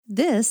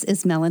This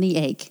is Melanie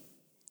Ake,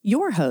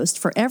 your host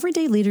for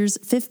Everyday Leaders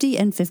 50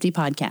 and 50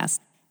 podcast.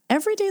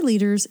 Everyday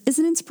Leaders is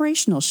an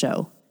inspirational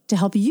show to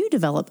help you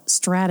develop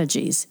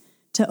strategies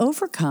to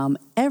overcome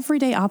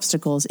everyday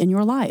obstacles in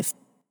your life.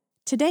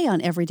 Today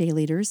on Everyday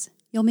Leaders,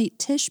 you'll meet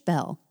Tish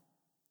Bell,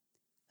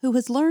 who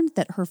has learned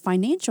that her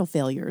financial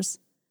failures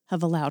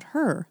have allowed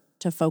her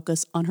to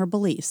focus on her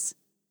beliefs.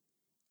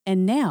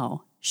 And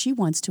now she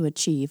wants to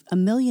achieve a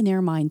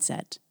millionaire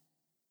mindset.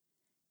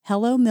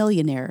 Hello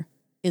Millionaire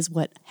is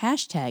what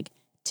hashtag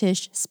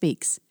Tish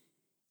speaks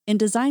in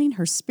designing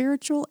her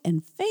spiritual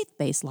and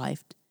faith-based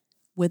life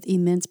with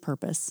immense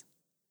purpose.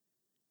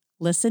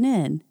 Listen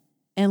in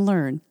and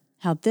learn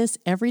how this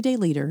everyday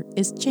leader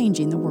is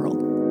changing the world.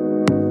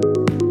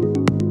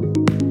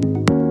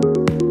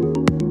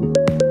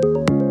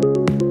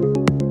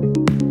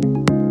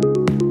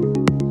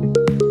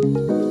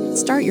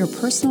 Start your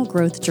personal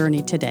growth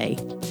journey today.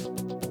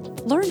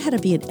 Learn how to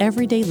be an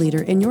everyday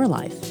leader in your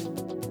life.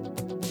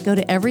 Go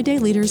to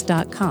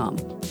everydayleaders.com,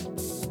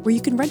 where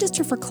you can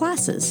register for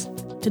classes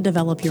to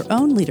develop your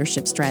own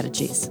leadership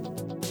strategies.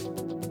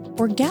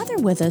 Or gather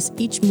with us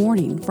each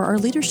morning for our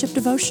leadership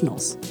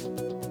devotionals.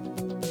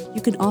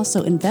 You can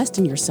also invest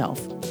in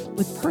yourself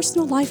with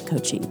personal life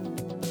coaching.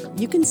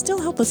 You can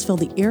still help us fill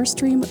the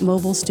Airstream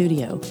mobile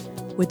studio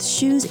with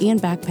shoes and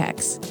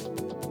backpacks.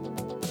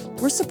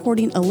 We're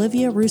supporting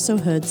Olivia Russo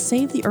Hood's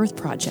Save the Earth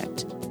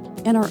project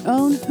and our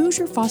own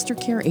Hoosier foster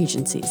care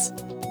agencies.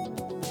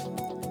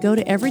 Go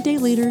to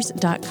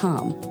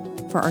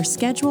everydayleaders.com for our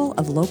schedule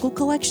of local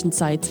collection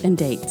sites and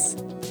dates.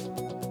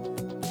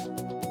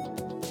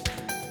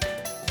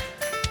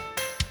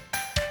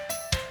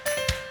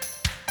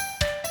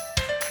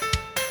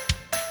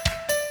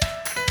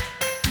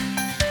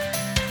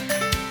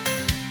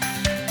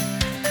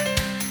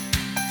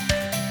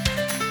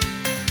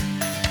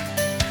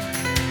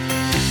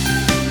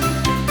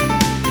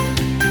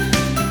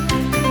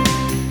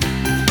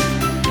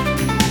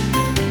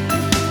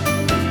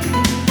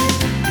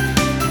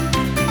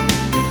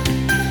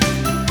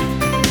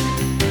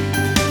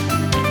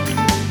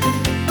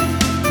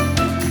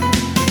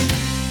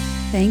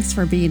 Thanks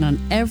for being on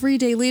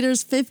Everyday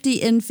Leaders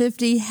 50 and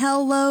 50.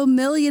 Hello,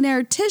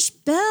 Millionaire Tish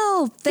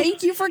Bell.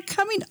 Thank you for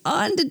coming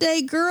on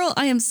today, girl.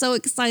 I am so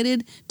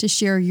excited to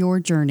share your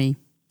journey.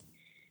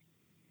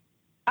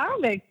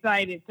 I'm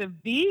excited to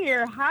be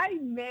here. Hi,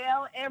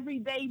 Mel,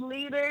 Everyday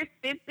Leaders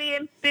 50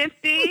 and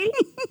 50.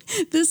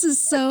 This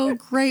is so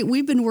great.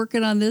 We've been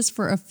working on this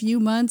for a few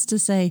months to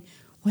say,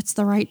 what's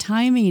the right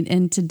timing?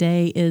 And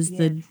today is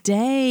the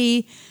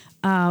day.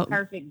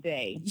 Perfect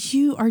day.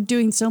 You are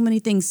doing so many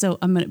things. So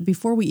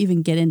before we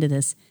even get into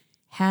this,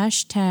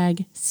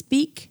 hashtag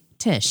Speak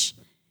Tish.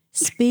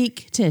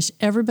 Speak Tish.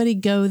 Everybody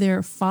go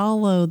there.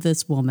 Follow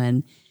this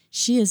woman.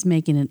 She is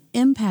making an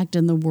impact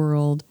in the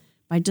world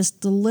by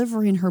just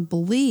delivering her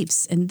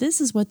beliefs. And this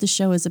is what the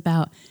show is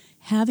about.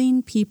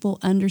 Having people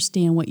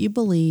understand what you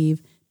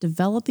believe,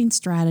 developing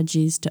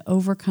strategies to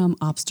overcome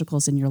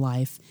obstacles in your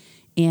life.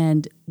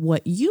 And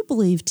what you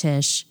believe,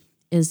 Tish,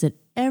 is that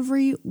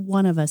every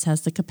one of us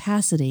has the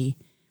capacity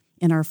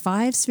in our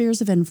 5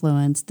 spheres of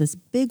influence, this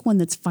big one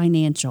that's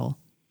financial,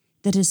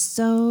 that is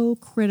so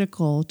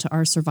critical to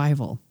our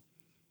survival.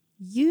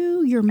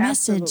 Your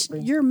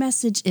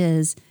message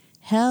is,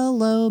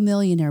 hello,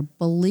 millionaire.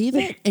 Believe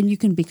it and you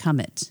can become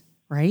it,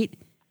 right?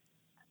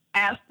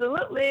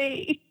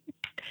 Absolutely.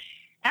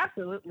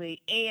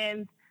 Absolutely.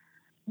 And,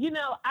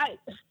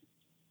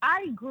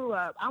 I grew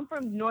up, I'm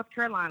from North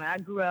Carolina. I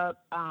grew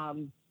up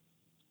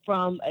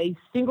from a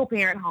single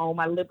parent home.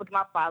 I lived with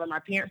my father. My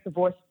parents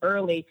divorced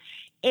early.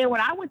 And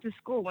when I went to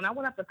school, when I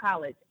went up to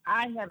college,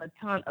 I had a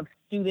ton of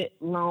student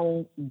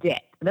loan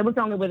debt. That was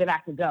the only way that I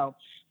could go.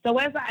 So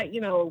as I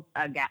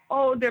got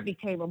older,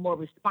 became a more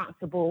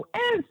responsible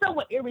and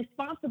somewhat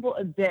irresponsible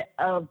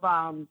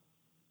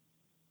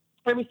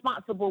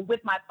irresponsible with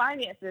my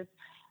finances,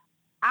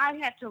 I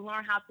had to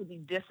learn how to be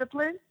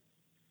disciplined.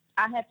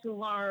 I had to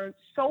learn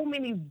so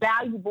many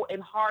valuable and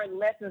hard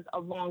lessons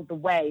along the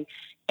way.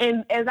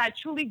 And as I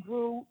truly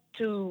grew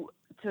to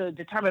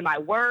determine my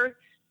worth,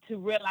 to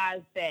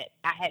realize that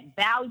I had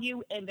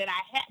value and that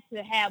I had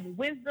to have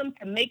wisdom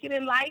to make it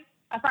in life,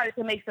 I started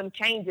to make some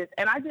changes.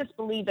 And I just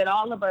believe that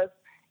all of us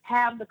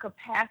have the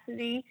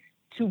capacity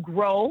to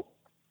grow,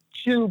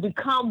 to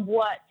become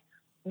what,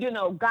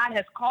 God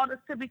has called us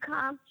to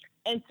become,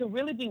 and to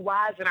really be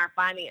wise in our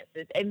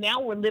finances. And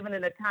now we're living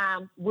in a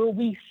time where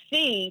we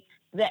see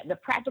that the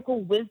practical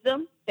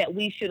wisdom that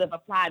we should have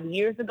applied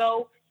years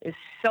ago is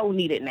so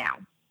needed now.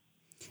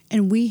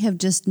 And we have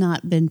just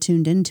not been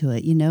tuned into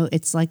it.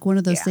 It's like one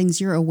of those things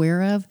you're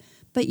aware of,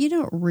 but you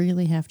don't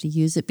really have to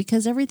use it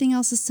because everything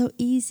else is so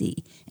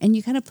easy. And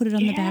you kind of put it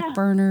on the back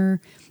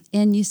burner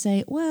and you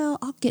say, well,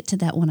 I'll get to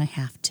that when I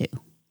have to,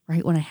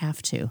 right? When I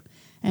have to.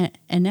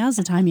 And now's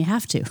the time you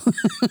have to.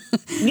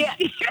 Yeah.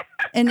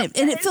 And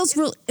it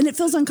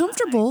feels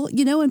uncomfortable,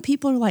 and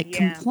people are like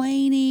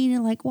complaining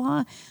and like,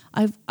 well,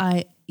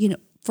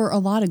 for a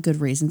lot of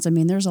good reasons. I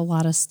mean, there's a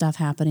lot of stuff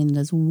happening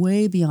that's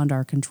way beyond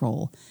our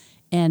control.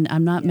 And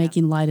I'm not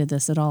making light of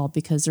this at all,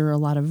 because there are a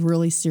lot of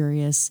really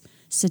serious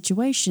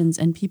situations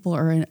and people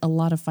are in a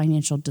lot of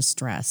financial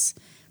distress.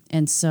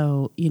 And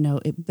so,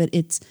 but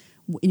it's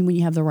when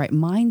you have the right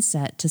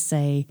mindset to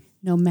say,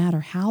 no matter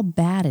how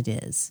bad it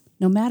is,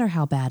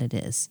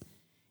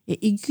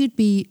 it could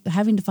be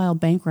having to file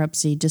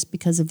bankruptcy just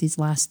because of these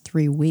last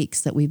 3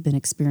 weeks that we've been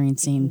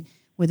experiencing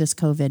with this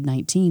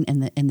COVID-19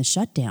 and the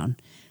shutdown.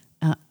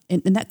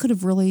 And that could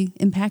have really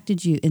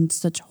impacted you in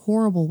such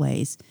horrible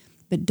ways.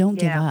 But don't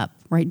give up,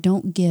 right?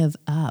 Don't give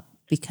up,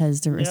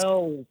 because there is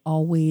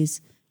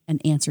always an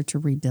answer to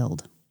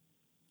rebuild.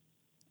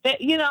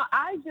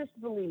 I just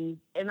believe,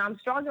 and I'm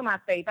strong in my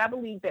faith, I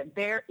believe that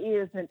there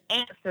is an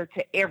answer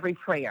to every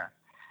prayer.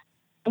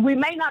 We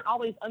may not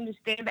always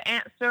understand the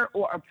answer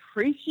or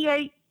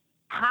appreciate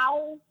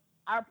how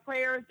our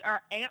prayers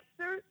are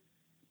answered,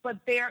 but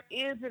there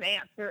is an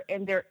answer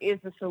and there is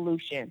a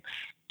solution.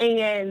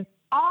 And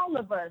all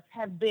of us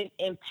have been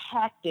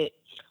impacted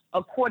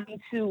according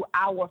to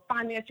our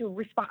financial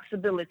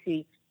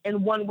responsibility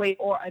in one way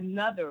or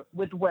another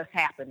with what's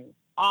happening.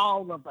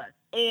 All of us.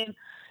 And,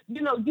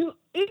 you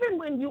even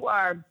when you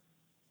are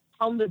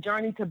on the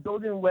journey to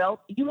building wealth,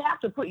 you have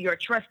to put your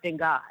trust in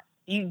God.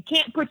 You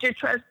can't put your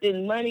trust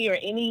in money or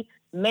any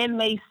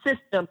man-made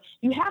system.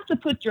 You have to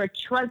put your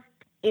trust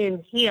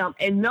in Him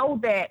and know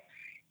that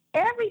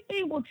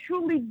everything will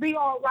truly be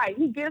all right.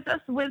 He gives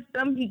us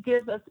wisdom. He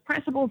gives us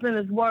principles in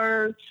His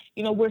Word.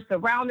 We're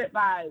surrounded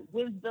by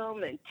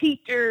wisdom and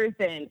teachers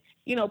and,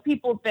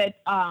 people that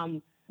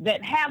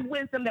have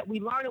wisdom that we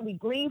learn and we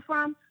glean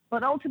from.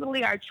 But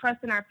ultimately, our trust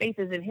and our faith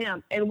is in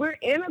Him. And we're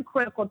in a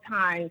critical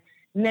time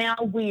now.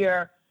 We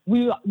are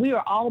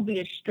all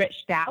being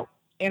stretched out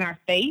in our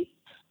faith.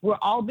 We're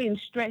all being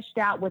stretched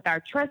out with our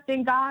trust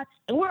in God.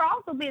 And we're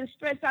also being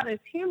stretched out as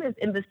humans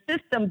in the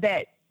system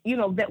that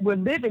we're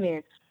living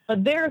in.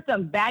 But there are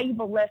some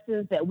valuable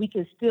lessons that we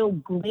can still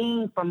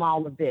glean from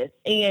all of this.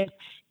 And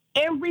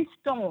every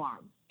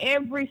storm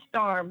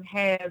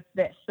has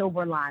that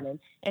silver lining.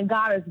 And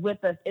God is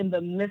with us in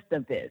the midst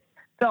of this.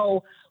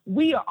 So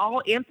we are all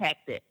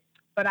impacted.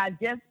 But I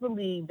just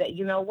believe that,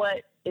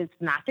 it's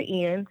not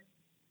the end.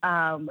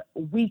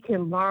 We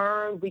can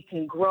learn, we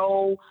can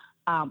grow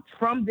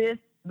from this.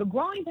 The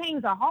growing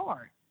pains are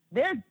hard.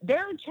 They're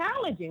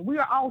challenging. We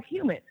are all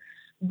human.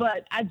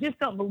 But I just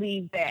don't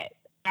believe that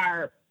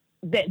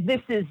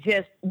this is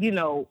just,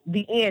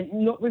 the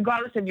end,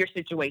 regardless of your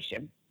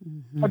situation.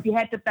 Mm-hmm. Or if you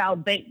had to file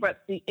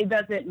bankruptcy, it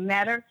doesn't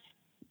matter.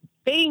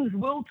 Things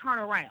will turn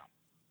around.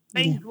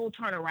 Things will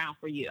turn around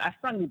for you. I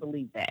strongly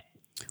believe that.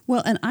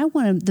 Well, and I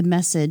wanted the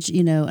message,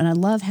 and I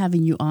love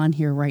having you on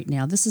here right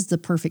now. This is the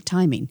perfect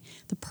timing,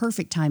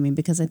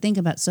 because I think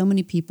about so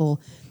many people,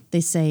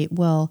 they say,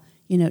 well,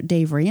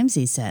 Dave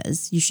Ramsey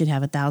says you should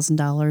have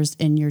 $1,000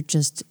 in your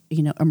just,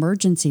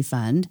 emergency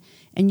fund,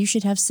 and you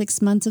should have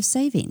 6 months of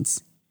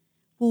savings.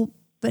 Well,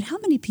 but how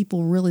many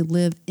people really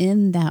live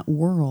in that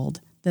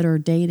world that are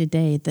day to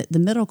day, the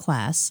middle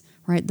class,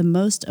 right? The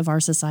most of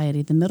our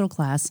society, the middle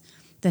class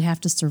that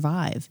have to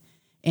survive.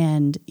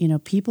 And,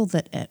 people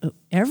that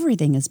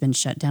everything has been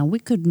shut down. We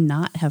could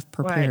not have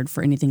prepared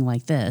for anything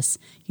like this.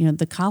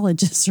 The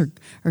colleges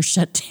are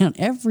shut down.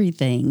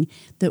 Everything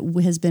that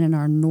has been in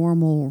our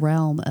normal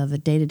realm of a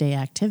day-to-day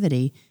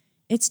activity,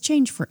 it's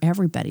changed for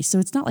everybody. So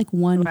it's not like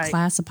one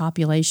class of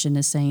population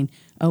is saying,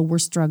 oh, we're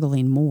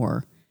struggling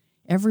more.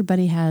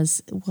 Everybody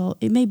has,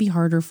 it may be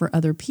harder for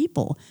other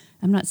people.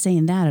 I'm not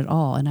saying that at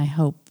all. And I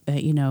hope,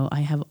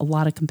 I have a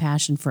lot of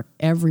compassion for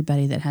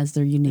everybody that has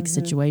their unique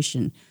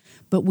situation.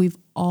 But we've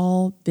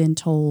all been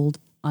told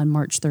on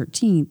March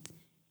 13th,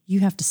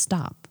 you have to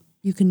stop.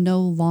 You can no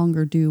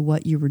longer do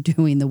what you were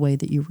doing the way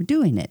that you were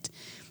doing it.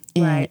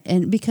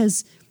 And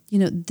because,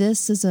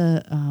 this is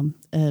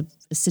a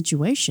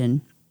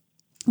situation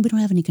we don't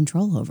have any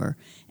control over.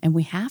 And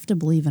we have to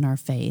believe in our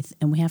faith,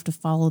 and we have to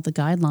follow the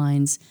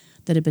guidelines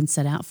that have been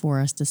set out for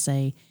us to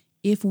say,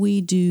 if we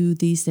do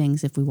these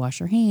things, if we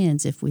wash our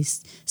hands, if we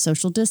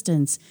social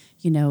distance,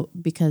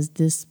 because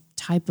this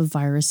type of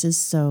virus is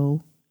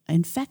so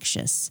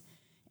infectious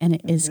and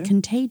it is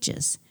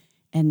contagious.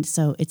 And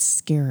so it's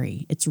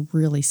scary. It's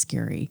really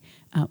scary.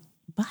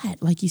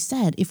 But like you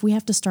said, if we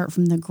have to start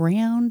from the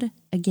ground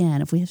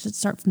again, if we have to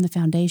start from the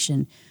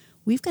foundation,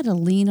 we've got to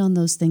lean on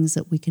those things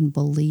that we can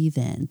believe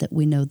in, that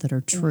we know that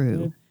are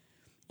true.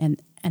 And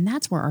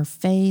that's where our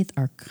faith,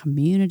 our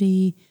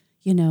community,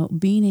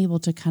 being able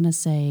to kind of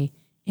say,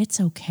 it's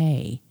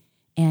okay.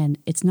 And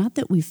it's not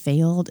that we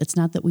failed. It's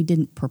not that we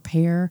didn't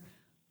prepare.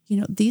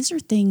 These are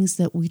things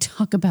that we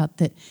talk about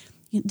that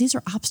these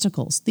are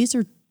obstacles. These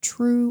are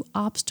true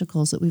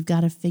obstacles that we've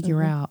got to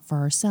figure out for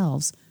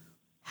ourselves.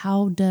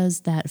 How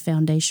does that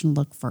foundation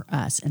look for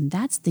us? And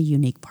that's the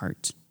unique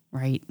part,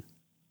 right?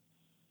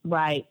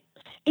 Right.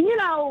 And,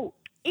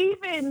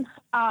 even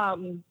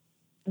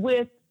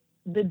with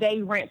the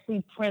Dave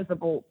Ramsey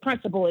principle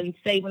in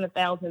saving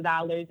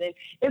 $1,000, and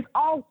it's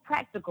all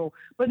practical,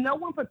 but no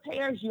one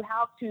prepares you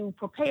how to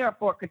prepare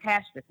for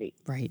catastrophe.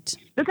 Right.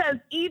 Because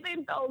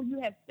even though you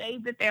have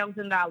saved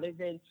 $1,000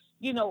 and,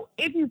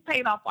 if you've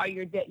paid off all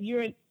your debt,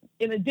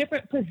 in a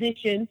different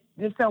position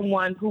than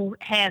someone who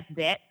has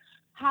that.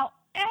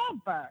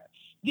 However,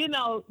 you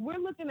know, we're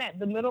looking at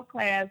the middle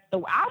class.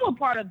 So I'm a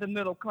part of the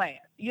middle class.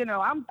 You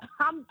know,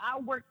 I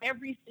work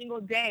every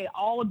single day,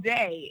 all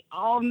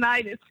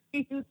night, it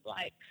seems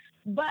like.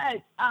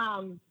 But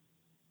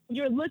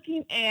you're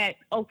looking at,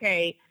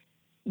 okay,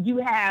 you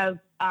have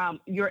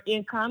your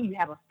income, you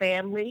have a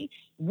family.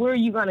 Where are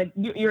you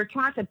you're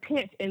trying to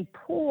pinch and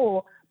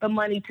pull the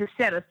money to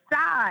set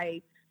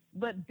aside.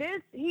 But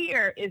this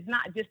here is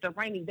not just a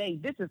rainy day.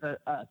 This is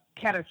a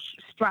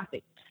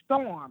catastrophic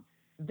storm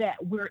that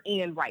we're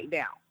in right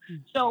now.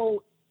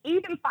 So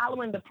even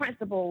following the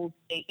principles,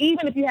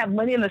 even if you have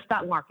money in the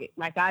stock market,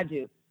 like I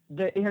do,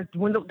 it has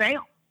dwindled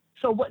down.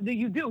 So what do?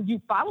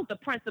 You follow the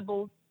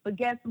principles, but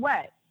guess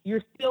what?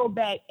 You're still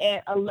back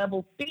at a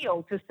level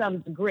field to some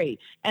degree.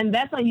 And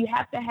that's why you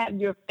have to have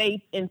your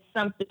faith in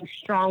something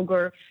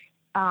stronger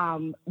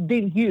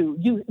than you.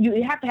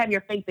 You have to have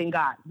your faith in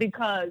God,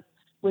 because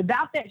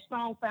without that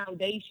strong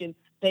foundation,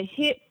 the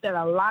hits that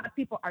a lot of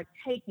people are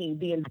taking,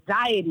 the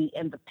anxiety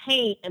and the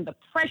pain and the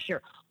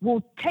pressure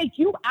will take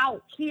you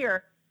out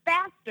here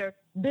faster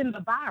than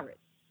the virus.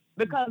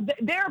 Because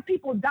there are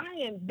people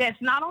dying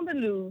that's not on the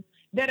news,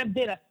 that have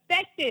been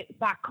affected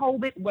by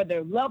COVID,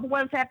 whether loved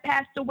ones have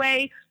passed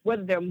away,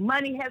 whether their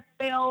money has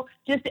failed.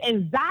 Just the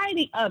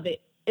anxiety of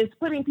it is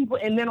putting people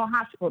in mental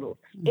hospitals.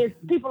 It's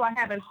people are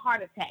having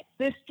heart attacks.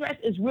 This stress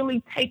is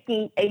really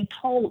taking a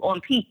toll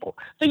on people.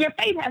 So your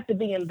faith has to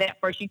be in that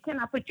first. You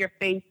cannot put your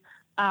faith,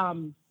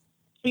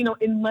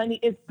 in money.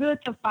 It's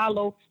good to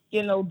follow,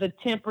 the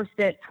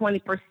 10%,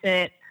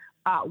 20%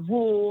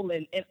 rule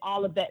and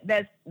all of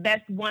that.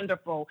 That's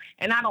wonderful.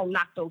 And I don't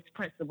knock those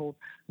principles,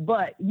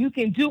 but you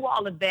can do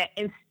all of that.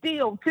 And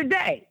still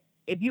today,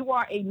 if you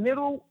are a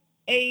middle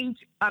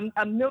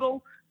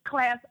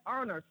class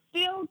earner,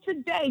 still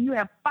today you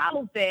have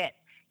followed that,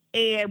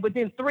 and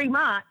within 3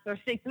 months or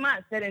 6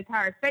 months, that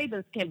entire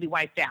savings can be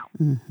wiped out.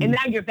 Mm-hmm. And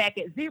now you're back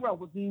at zero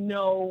with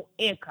no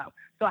income.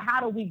 So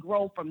how do we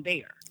grow from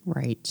there?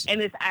 Right.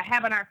 And it's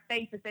having our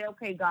faith to say,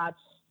 okay, God,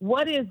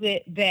 what is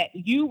it that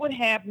you would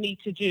have me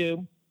to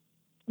do?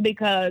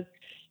 Because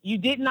you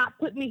did not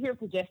put me here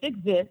to just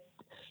exist.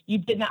 You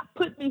did not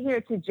put me here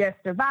to just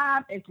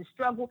survive and to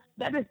struggle.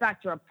 That is not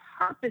your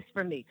purpose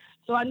for me.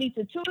 So I need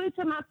to tune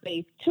into my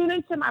faith, tune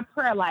into my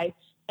prayer life,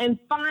 and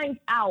find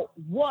out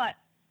what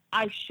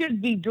I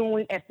should be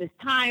doing at this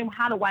time.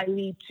 How do I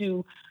need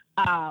to,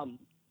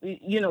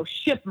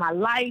 shift my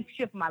life,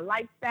 shift my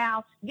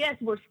lifestyle? Yes,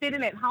 we're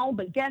sitting at home,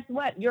 but guess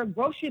what? Your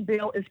grocery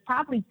bill is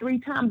probably 3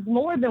 times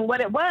more than what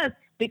it was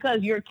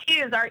because your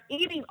kids are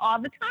eating all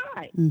the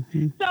time.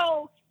 Mm-hmm.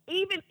 So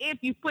even if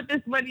you put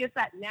this money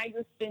aside, now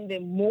you're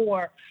spending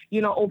more,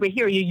 over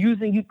here. You're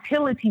using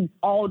utilities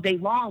all day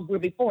long, where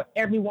before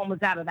everyone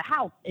was out of the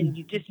house and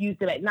you just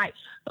used it at night.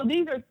 So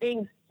these are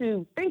things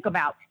to think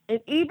about. And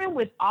even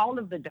with all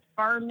of the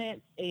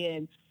deferment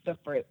and just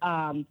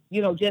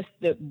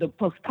the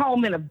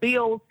postponement of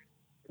bills,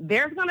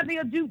 there's going to be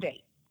a due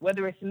date,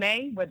 whether it's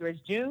May, whether it's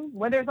June,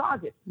 whether it's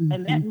August, mm-hmm.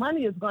 and that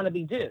money is going to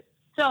be due.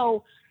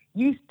 So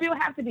you still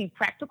have to be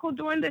practical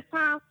during this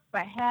time,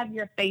 but have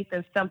your faith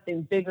in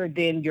something bigger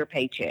than your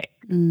paycheck.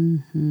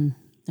 Mm-hmm.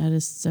 That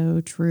is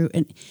so true.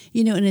 And,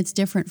 and it's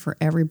different for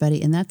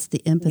everybody. And that's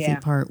the empathy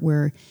part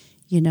where,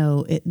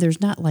 there's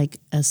not like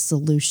a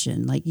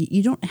solution. Like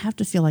you don't have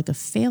to feel like a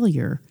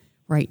failure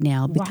right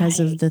now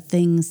because of the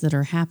things that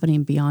are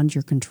happening beyond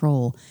your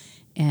control.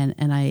 And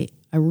I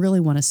really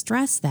want to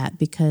stress that,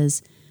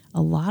 because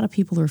a lot of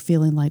people are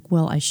feeling like,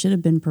 well, I should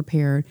have been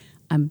prepared.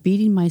 I'm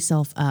beating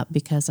myself up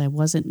because I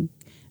wasn't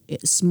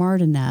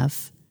smart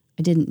enough.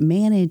 I didn't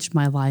manage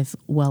my life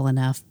well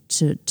enough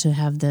to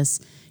have this,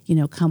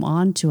 come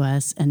on to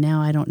us. And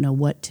now I don't know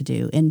what to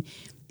do. And,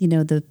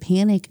 the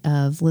panic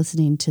of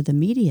listening to the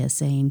media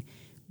saying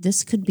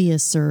this could be a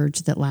surge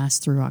that lasts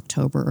through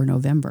October or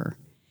November.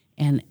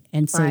 And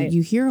so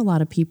you hear a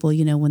lot of people,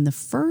 when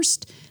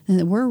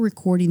we're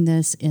recording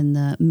this in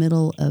the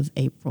middle of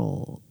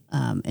April.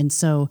 And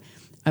so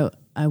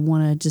I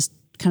want to just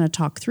kind of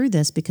talk through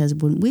this, because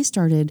when we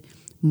started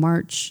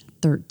March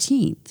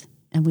 13th,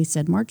 and we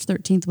said March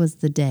 13th was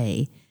the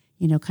day,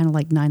 kind of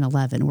like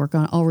 9/11. We're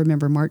going to all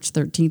remember March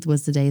 13th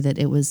was the day that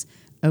it was,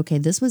 okay,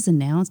 this was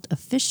announced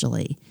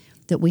officially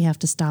that we have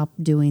to stop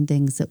doing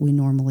things that we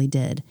normally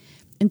did.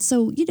 And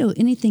so,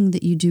 anything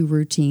that you do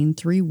routine,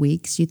 3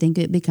 weeks, you think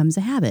it becomes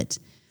a habit.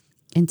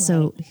 And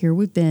so here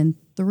we've been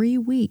 3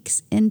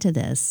 weeks into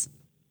this,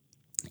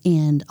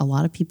 and a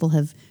lot of people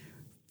have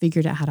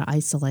figured out how to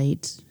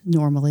isolate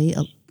normally.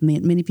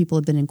 Many people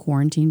have been in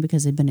quarantine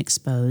because they've been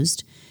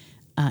exposed.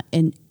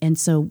 And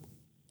so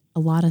a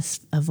lot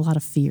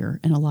of fear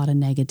and a lot of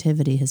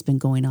negativity has been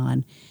going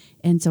on.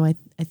 And so I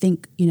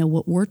think,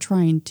 what we're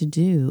trying to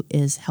do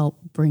is help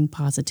bring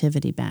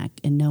positivity back,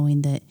 and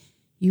knowing that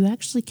you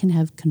actually can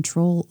have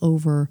control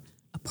over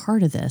a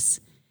part of this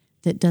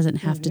that doesn't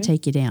have mm-hmm. to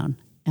take you down.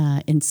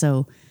 And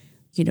so,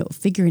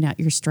 figuring out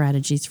your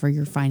strategies for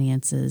your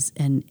finances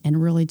and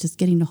really just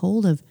getting a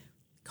hold of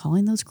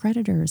calling those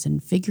creditors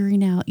and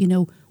figuring out,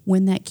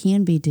 when that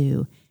can be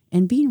due,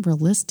 and being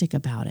realistic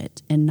about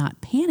it and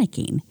not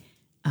panicking.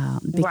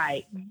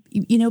 Right.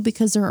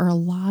 Because there are a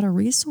lot of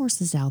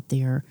resources out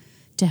there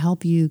to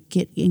help you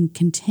get and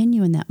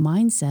continue in that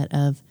mindset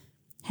of,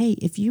 hey,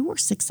 if you were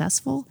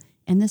successful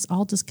and this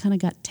all just kind of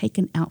got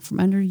taken out from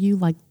under you,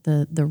 like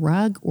the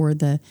rug or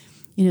the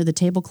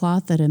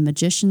tablecloth at a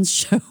magician's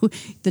show,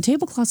 the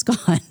tablecloth's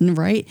gone,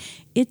 right?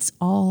 It's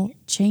all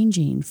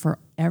changing for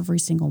every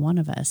single one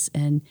of us.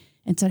 And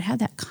so to have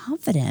that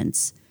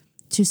confidence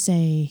to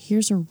say,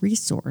 here's a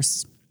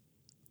resource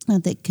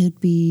that could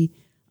be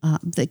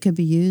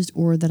used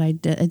or that I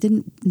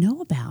didn't know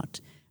about.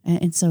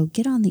 And so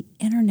get on the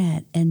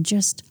internet and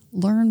just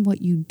learn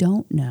what you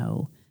don't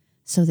know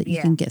so that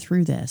you can get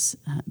through this,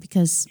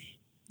 because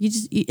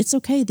it's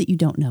okay that you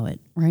don't know it,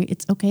 right?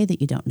 It's okay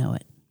that you don't know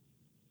it.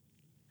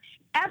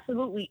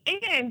 Absolutely.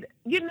 And,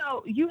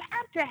 you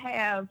have to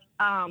have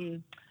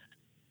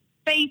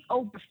faith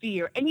over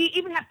fear. And you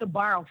even have to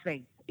borrow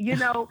faith. I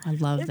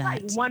love it's that.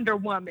 Like Wonder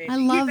Woman. I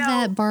love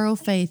that. Borrow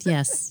faith.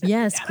 Yes.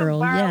 Yes,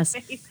 girl. Yes.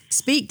 Faith.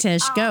 Speak,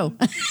 Tish. Go.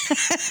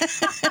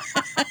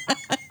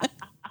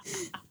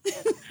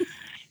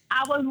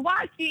 I was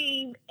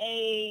watching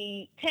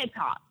a TED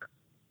Talk,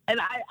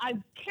 and I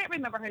can't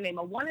remember her name.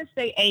 I want to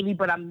say Amy,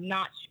 but I'm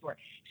not sure.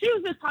 She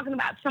was just talking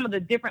about some of the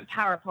different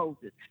power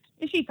poses.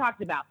 And she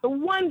talked about the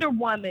Wonder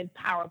Woman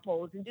power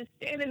pose and just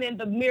standing in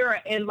the mirror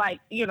and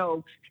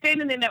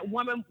standing in that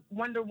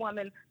Wonder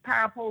Woman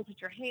power pose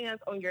with your hands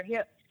on your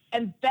hip.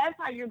 And that's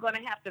how you're going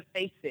to have to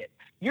face it.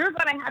 You're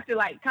going to have to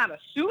kind of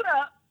shoot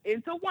up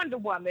into Wonder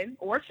Woman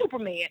or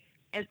Superman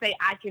and say,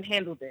 I can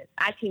handle this.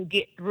 I can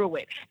get through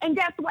it. And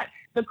guess what?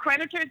 The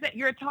creditors that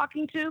you're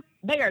talking to,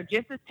 they are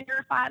just as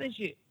terrified as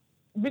you,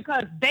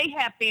 because they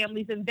have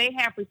families and they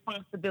have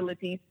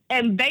responsibilities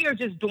and they are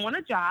just doing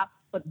a job,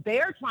 but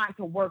they're trying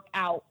to work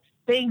out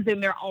things in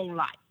their own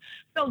life.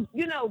 So,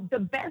 the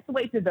best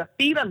way to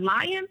defeat a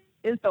lion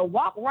is to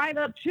walk right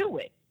up to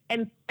it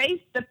and face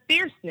the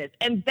fierceness.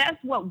 And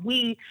that's what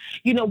we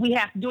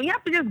have to do. You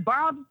have to just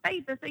borrow the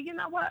faith and say,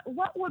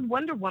 what would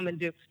Wonder Woman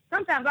do?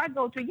 Sometimes I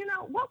go to,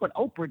 what would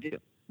Oprah do?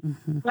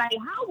 Mm-hmm. Like,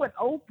 how would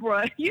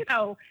Oprah,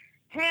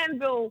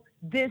 handle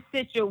this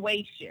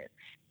situation?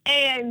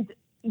 And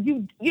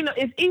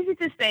it's easy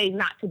to say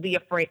not to be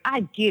afraid.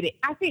 I get it.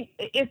 I think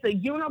it's a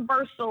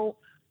universal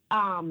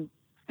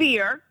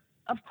fear.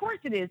 Of course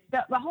it is.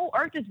 The whole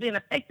earth is being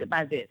affected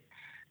by this.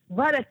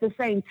 But at the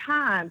same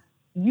time,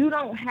 you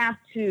don't have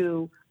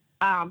to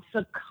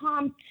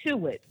succumb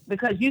to it,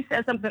 because you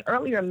said something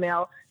earlier,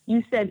 Mel.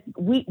 You said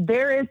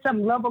there is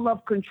some level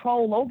of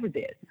control over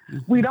this.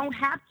 Mm-hmm. We don't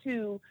have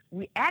to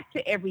react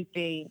to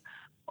everything,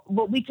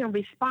 but we can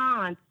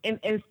respond and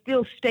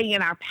still stay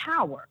in our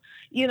power.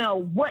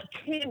 What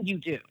can you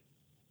do?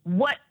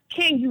 What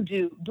can you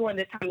do during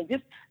this time? And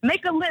just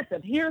make a list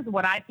of, here's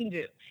what I can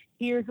do.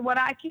 Here's what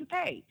I can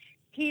pay.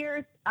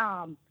 Here's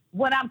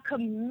what I'm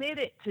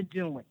committed to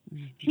doing.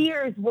 Mm-hmm.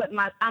 Here's what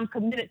I'm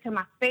committed to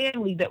my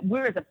family, that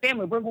we're as a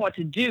family, we're going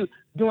to do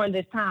during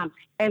this time,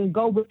 and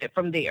go with it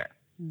from there.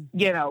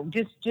 Mm-hmm.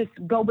 Just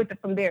go with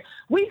it from there.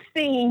 We've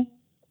seen,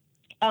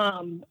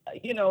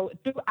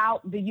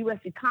 throughout the U.S.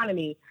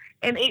 economy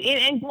and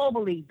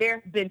globally, there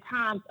have been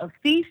times of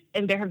feast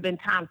and there have been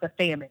times of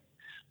famine.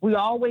 We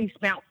always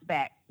bounce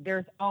back.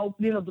 The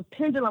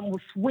pendulum will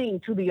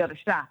swing to the other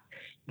side.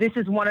 This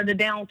is one of the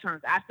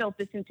downturns. I felt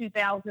this in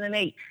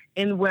 2008.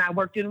 And when I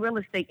worked in real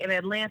estate in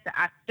Atlanta,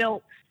 I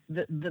felt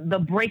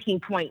the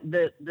breaking point,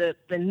 the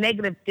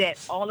negative debt,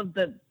 all of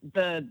it.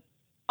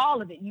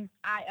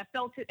 I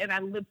felt it, and I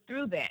lived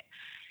through that.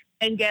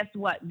 And guess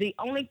what? The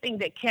only thing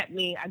that kept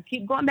me, I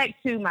keep going back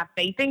to my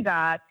faith in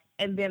God,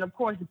 and then, of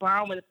course,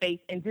 borrowing the faith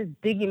and just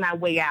digging my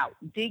way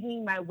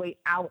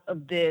out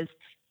of this,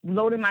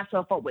 loading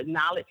myself up with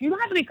knowledge. You don't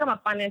have to become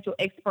a financial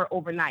expert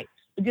overnight,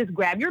 but just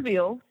grab your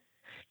bills,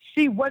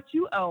 see what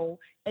you owe,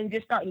 and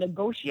just start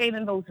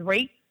negotiating those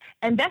rates.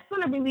 And that's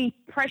going to relieve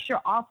pressure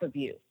off of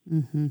you.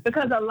 Mm-hmm.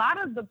 Because a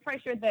lot of the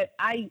pressure that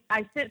I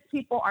sense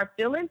people are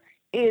feeling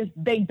is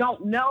they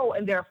don't know,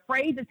 and they're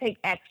afraid to take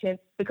action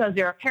because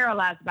they're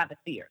paralyzed by the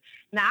fear.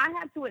 Now, I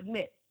have to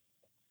admit,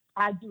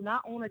 I do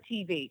not own a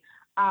TV.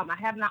 I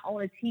have not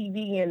owned a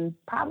TV in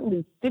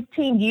probably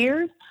 15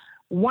 years.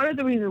 One of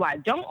the reasons why I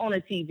don't own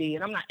a TV,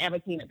 and I'm not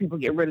advocating that people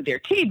get rid of their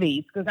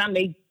TVs, because I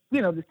may,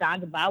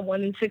 decide to buy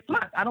one in 6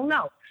 months. I don't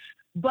know.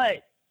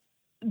 But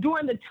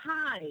during the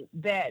time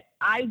that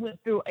I went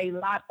through a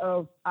lot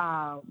of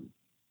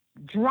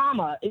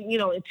drama,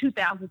 in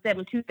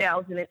 2007,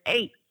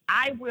 2008,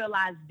 I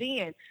realized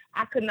then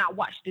I could not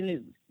watch the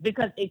news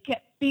because it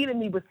kept feeding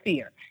me with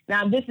fear.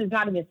 Now, this is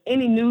not against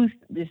any news.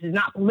 This is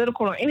not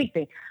political or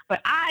anything.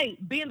 But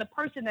being the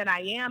person that I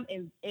am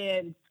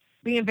and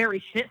being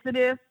very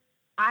sensitive,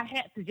 I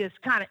had to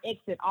just kind of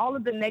exit all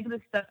of the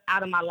negative stuff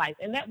out of my life.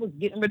 And that was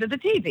getting rid of the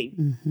TV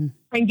mm-hmm.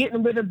 and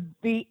getting rid of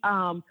the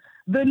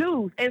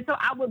news. And so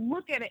I would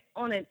look at it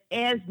on an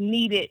as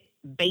needed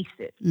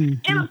basis. Mm-hmm.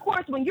 And of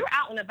course, when you're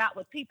out and about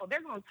with people,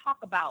 they're going to talk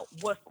about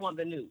what's on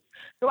the news.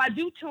 So I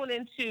do tune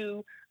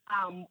into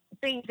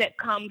things that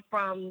come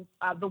from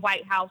the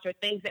White House or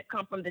things that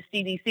come from the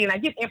CDC. And I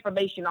get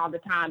information all the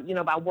time,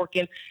 by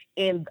working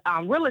in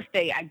real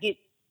estate. I get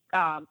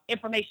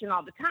information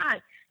all the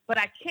time, but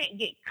I can't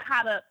get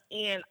caught up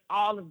in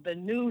all of the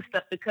news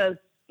stuff because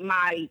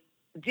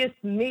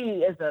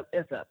me as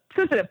a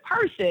sensitive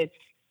person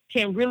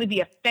can really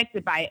be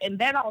affected by it. And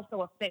that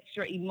also affects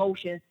your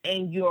emotions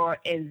and your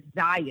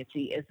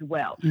anxiety as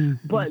well.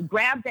 Mm-hmm. But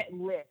grab that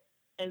list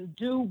and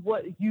do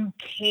what you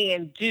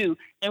can do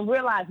and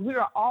realize we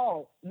are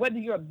all, whether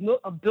you're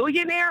a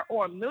billionaire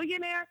or a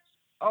millionaire,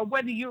 or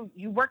whether you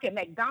work at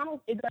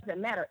McDonald's, it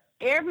doesn't matter.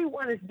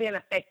 Everyone is being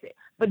affected.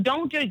 But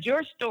don't judge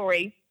your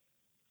story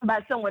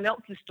by someone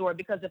else's story,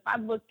 because if I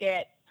look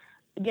at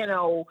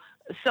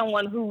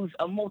someone who's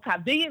a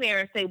multi-billionaire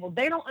and say, well,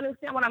 they don't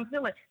understand what I'm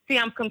feeling. See,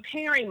 I'm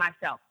comparing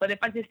myself. But if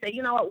I just say,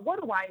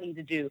 what do I need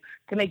to do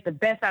to make the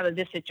best out of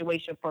this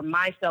situation for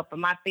myself, for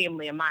my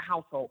family, and my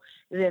household?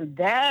 Then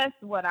that's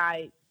what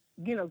I,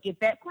 get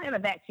that plan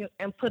of action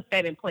and put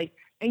that in place.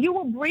 And you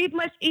will breathe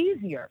much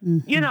easier.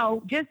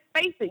 Mm-hmm. Just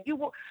face it.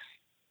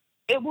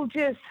 It will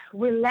just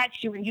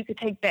relax you, and you can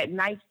take that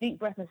nice deep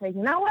breath and say,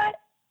 you know what?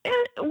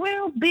 It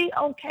will be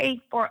okay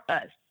for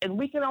us. And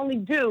we can only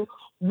do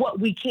what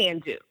we can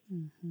do.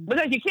 Mm-hmm.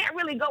 Because you can't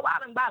really go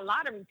out and buy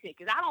lottery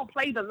tickets. I don't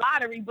play the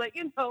lottery, but,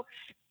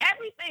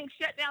 everything's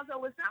shut down.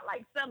 So it's not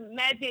like some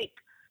magic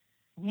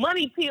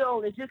money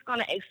pill is just going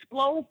to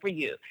explode for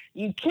you.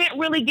 You can't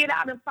really get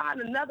out and find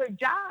another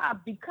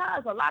job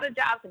because a lot of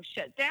jobs have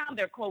shut down.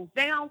 They're closed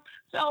down.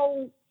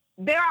 So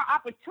there are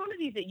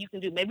opportunities that you can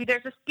do. Maybe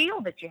there's a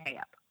skill that you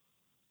have.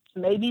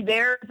 Maybe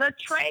there's a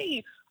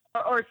trade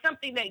or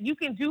something that you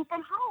can do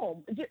from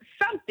home. Just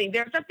something.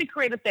 There's something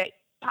creative that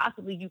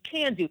possibly you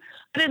can do.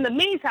 But in the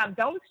meantime,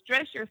 don't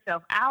stress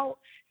yourself out.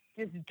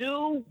 Just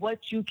do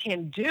what you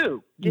can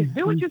do. Just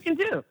do what you can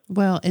do.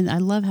 Well, and I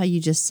love how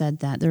you just said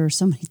that. There are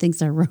so many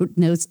things I wrote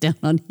notes down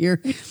on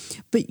here.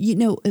 But,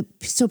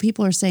 so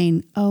people are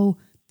saying,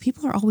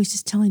 people are always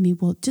just telling me,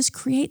 well, just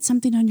create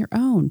something on your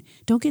own.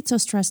 Don't get so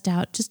stressed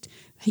out. Just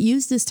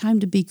use this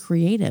time to be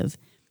creative.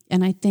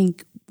 And I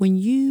think when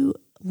you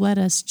let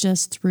us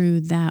just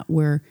through that,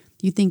 where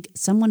you think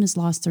someone has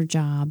lost their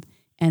job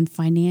and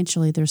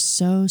financially they're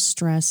so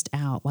stressed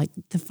out, like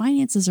the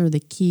finances are the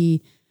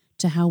key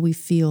to how we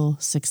feel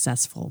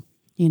successful,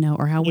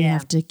 or how we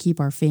have to keep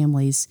our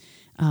families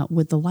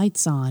with the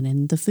lights on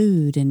and the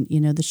food and,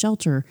 the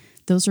shelter.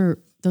 Those are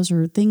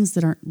things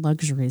that aren't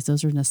luxuries.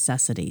 Those are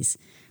necessities.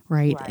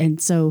 Right. And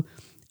so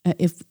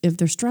if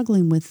they're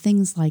struggling with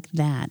things like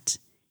that,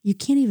 you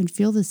can't even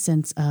feel the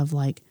sense of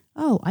like,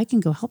 oh, I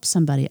can go help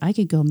somebody. I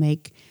could go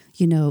make,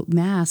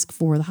 masks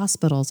for the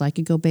hospitals. I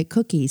could go bake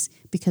cookies,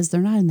 because they're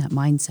not in that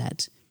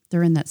mindset.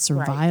 They're in that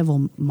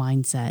survival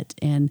mindset.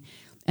 And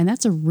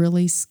that's a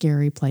really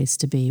scary place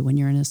to be when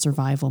you're in a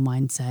survival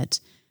mindset,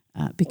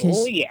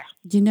 because,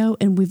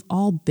 and we've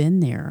all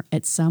been there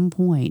at some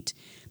point.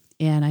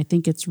 And I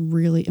think it's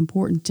really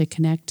important to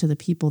connect to the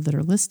people that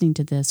are listening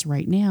to this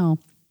right now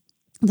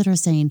that are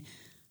saying,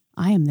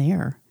 I am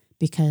there,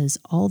 because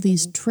all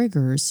these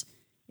triggers,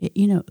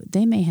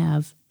 they may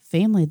have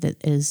family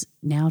that is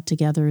now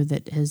together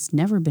that has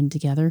never been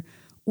together,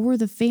 or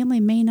the family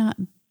may not,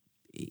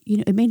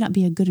 it may not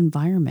be a good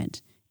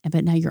environment,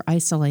 but now you're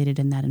isolated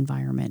in that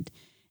environment.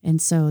 And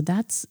so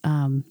that's,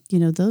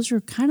 those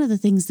are kind of the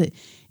things that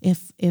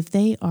if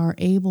they are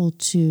able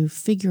to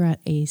figure out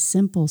a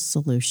simple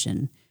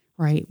solution,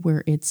 right,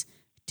 where it's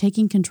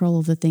taking control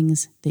of the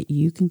things that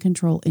you can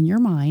control in your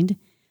mind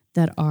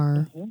that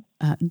are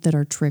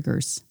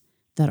triggers,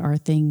 that are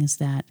things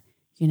that,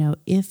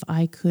 if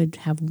I could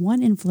have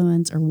one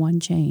influence or one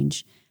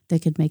change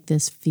that could make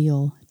this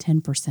feel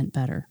 10%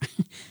 better,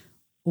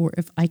 or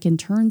if I can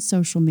turn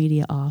social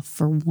media off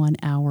for 1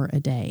 hour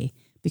a day,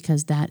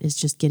 because that is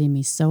just getting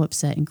me so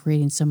upset and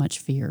creating so much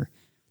fear.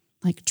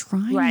 Like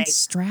trying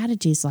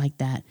strategies like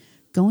that,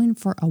 going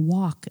for a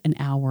walk an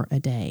hour a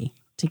day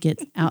to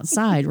get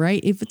outside, right?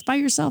 If it's by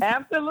yourself,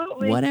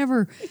 absolutely,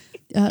 whatever,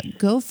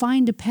 go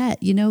find a pet,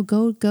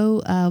 go,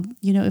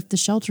 if the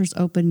shelter's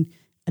open,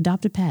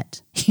 adopt a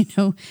pet,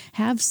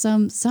 have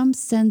some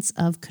sense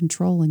of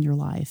control in your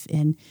life.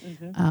 And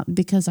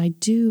because I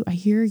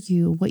hear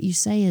you, what you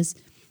say is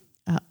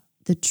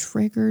the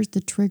triggers,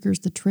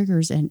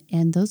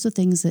 and those are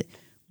things that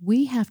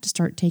we have to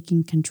start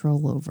taking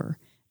control over.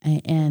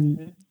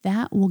 And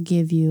that will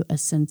give you a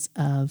sense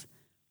of,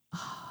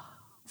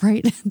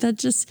 right?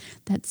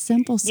 that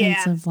simple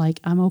sense of like,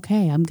 I'm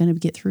okay. I'm going to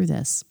get through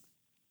this.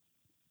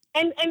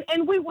 And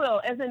we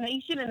will, as a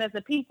nation and as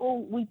a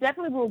people, we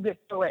definitely will get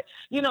through it.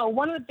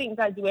 One of the things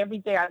I do every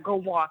day, I go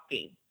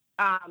walking.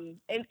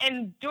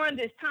 And during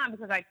this time,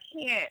 because I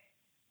can't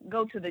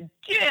go to the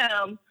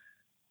gym,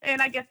 and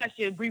I guess I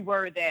should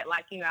reword that.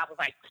 Like, I was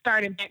like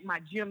starting back my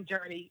gym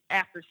journey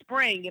after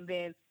spring, and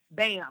then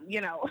bam,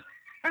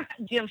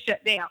 gym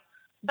shut down.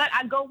 But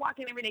I go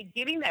walking every day,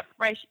 getting that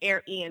fresh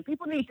air in.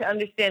 People need to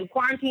understand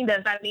quarantine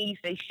does not mean you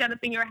stay shut up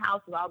in your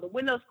house with all the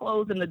windows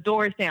closed and the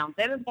doors down.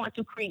 That is going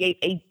to create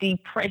a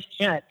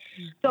depression.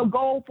 So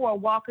go for a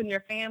walk in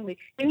your family.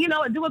 And,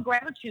 do a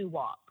gratitude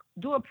walk.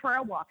 Do a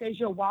prayer walk as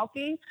you're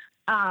walking.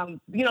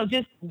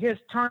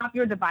 Just turn off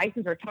your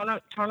devices or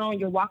turn on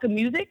your walking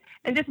music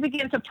and just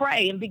begin to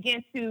pray and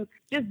begin to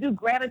just do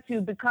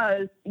gratitude,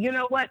 because you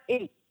know what?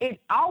 It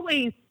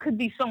always could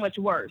be so much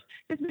worse.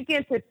 Just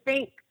begin to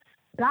think,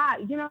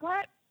 God, you know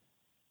what?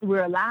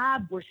 We're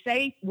alive. We're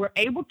safe. We're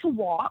able to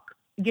walk.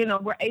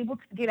 We're able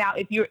to get out.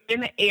 If you're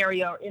in an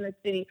area or in a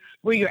city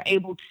where you're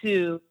able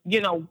to,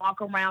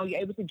 walk around,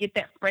 you're able to get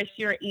that fresh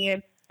air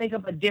in, think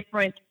of a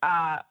different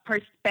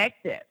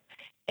perspective,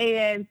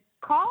 and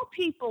call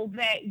people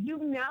that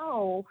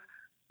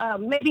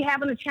maybe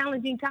having a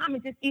challenging time,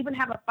 and just even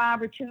have a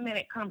 5 or 10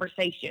 minute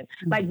conversation.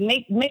 Like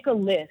make a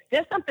list.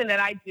 That's something that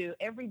I do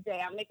every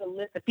day. I make a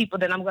list of people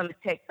that I'm going to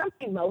text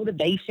something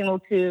motivational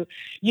to,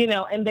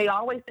 and they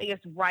always say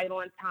it's right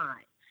on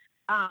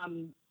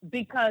time.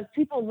 Because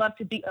people love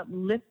to be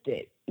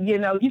uplifted. You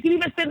can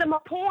even send them a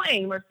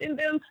poem or send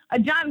them a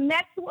John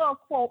Maxwell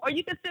quote, or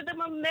you can send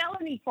them a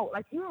Melanie quote.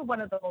 Like, you are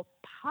one of the most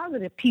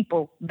positive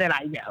people that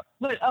I know.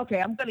 But okay,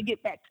 I'm going to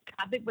get back to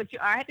topic, but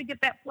I had to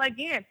get that plug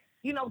in.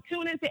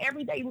 Tune into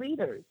Everyday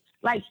Leaders.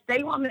 Like,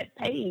 stay on that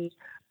page.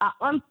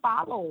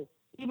 Unfollow,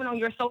 even on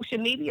your social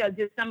media,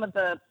 just some of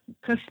the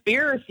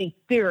conspiracy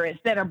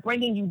theorists that are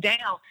bringing you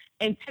down,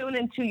 and tune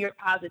into your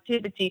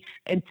positivity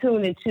and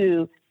tune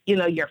into,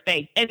 your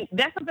faith. And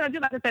that's something I do.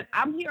 Like I said,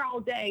 I'm here all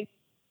day.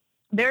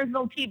 There's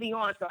no TV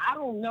on, so I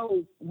don't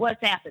know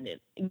what's happening.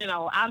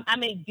 I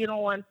may get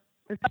on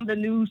to some of the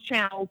news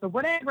channels or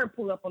whatever,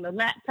 pull up on the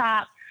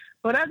laptop.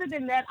 But other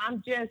than that,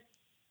 I'm just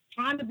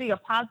trying to be a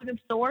positive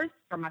source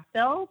for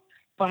myself,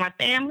 for my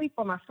family,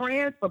 for my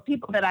friends, for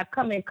people that I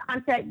come in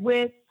contact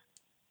with.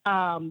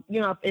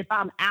 If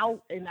I'm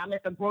out and I'm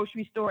at the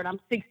grocery store and I'm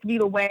 6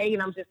 feet away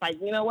and I'm just like,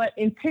 you know what,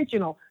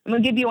 intentional. I'm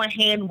going to give you a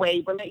hand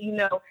wave or let you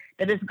know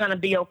that it's going to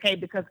be okay,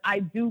 because I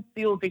do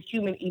feel the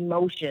human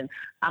emotion.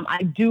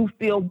 I do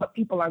feel what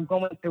people are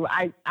going through.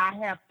 I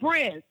have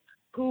friends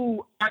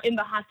who are in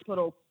the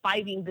hospital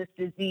fighting this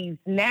disease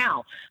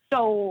now.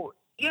 So,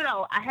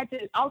 I had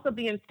to also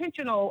be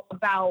intentional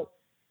about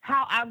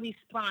how I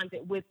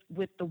responded with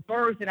the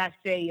words that I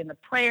say and the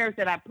prayers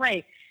that I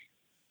pray.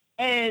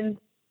 And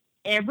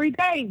every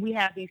day we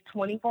have these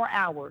 24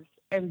 hours,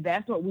 and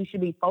that's what we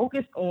should be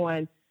focused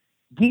on,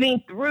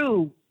 getting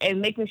through and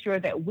making sure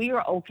that we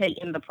are okay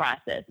in the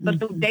process. But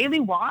the daily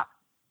walk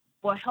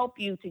will help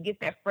you to get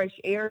that fresh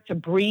air, to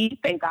breathe.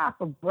 Thank God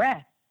for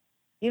breath.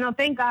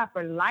 Thank God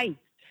for life.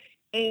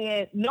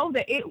 And know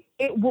that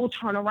it will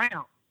turn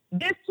around.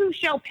 This too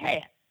shall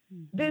pass.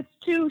 This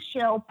too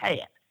shall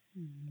pass.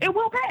 It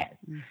will pass.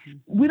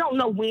 We don't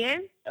know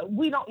when.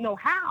 We don't know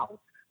how.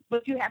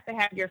 But you have to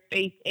have your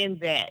faith in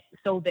that,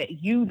 so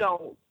that you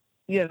don't,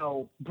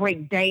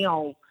 break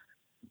down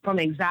from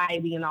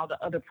anxiety and all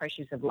the other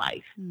pressures of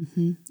life.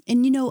 And,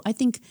 I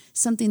think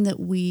something that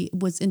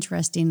was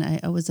interesting,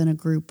 I was in a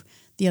group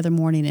the other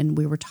morning and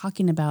we were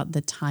talking about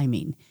the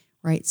timing,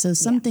 right? So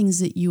some things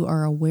that you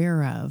are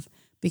aware of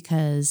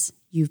because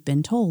you've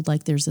been told,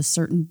 like there's a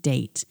certain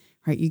date,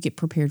 right? You get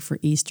prepared for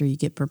Easter, you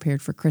get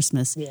prepared for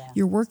Christmas. Yeah.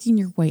 You're working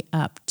your way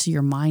up to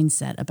your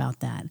mindset about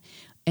that.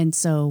 And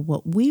so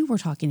what we were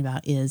talking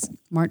about is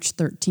March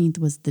 13th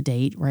was the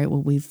date, right?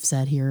 What we've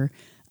said here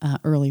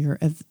earlier,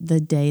 of the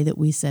day that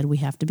we said we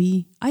have to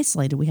be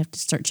isolated. We have to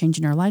start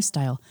changing our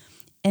lifestyle.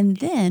 And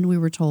then we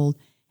were told,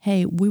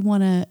 hey, we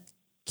want to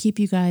keep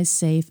you guys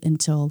safe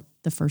until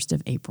the 1st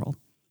of April.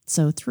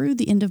 So through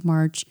the end of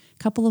March,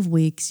 a couple of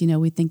weeks,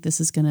 we think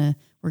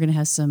we're going to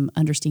have some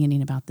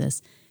understanding about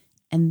this.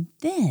 And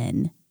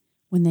then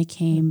when they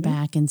came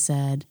back and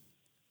said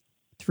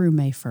through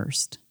May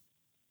 1st,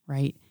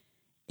 right?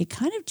 It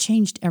kind of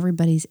changed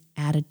everybody's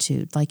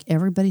attitude. Like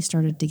everybody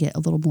started to get a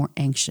little more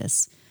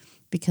anxious,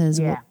 because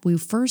what we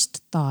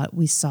first thought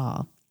we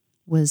saw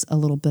was a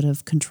little bit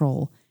of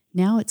control.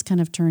 Now it's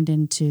kind of turned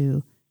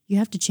into, you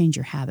have to change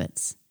your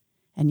habits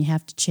and you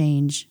have to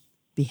change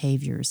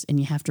behaviors, and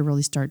you have to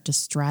really start to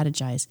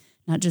strategize,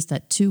 not just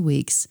that 2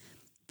 weeks,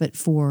 but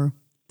for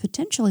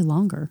potentially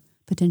longer,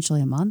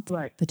 potentially a month,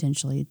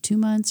 potentially 2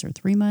 months or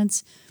 3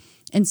 months.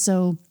 And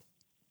so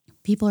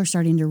people are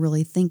starting to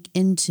really think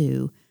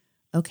into,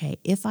 okay,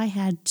 if I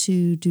had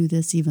to do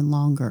this even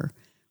longer,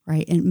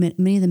 right? And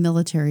many of the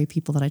military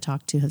people that I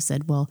talk to have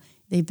said, well,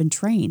 they've been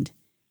trained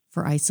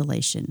for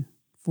isolation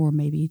for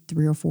maybe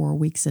 3 or 4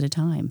 weeks at a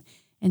time.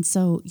 And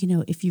so,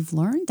 if you've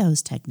learned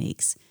those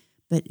techniques,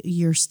 but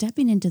you're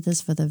stepping into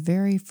this for the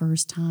very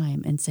first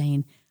time and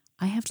saying,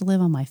 I have to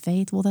live on my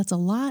faith. Well, that's a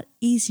lot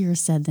easier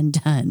said than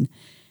done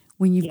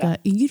when you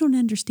don't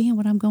understand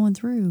what I'm going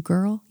through,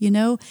 girl,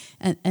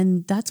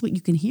 and that's what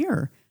you can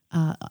hear.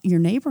 Your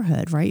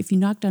neighborhood, right? If you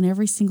knocked on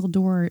every single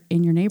door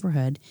in your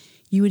neighborhood,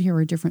 you would hear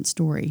a different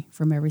story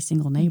from every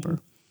single neighbor.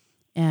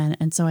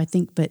 And so I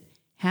think, but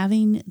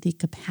having the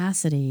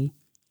capacity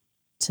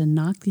to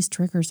knock these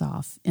triggers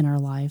off in our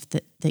life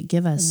that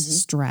give us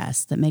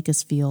stress, that make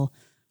us feel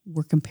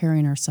we're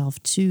comparing ourselves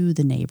to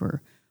the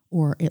neighbor,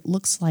 or it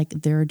looks like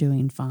they're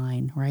doing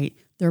fine, right?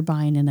 They're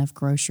buying enough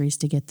groceries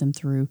to get them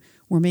through,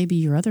 or maybe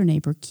your other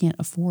neighbor can't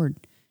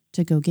afford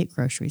to go get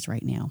groceries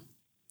right now.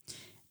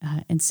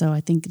 And so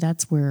I think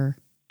that's where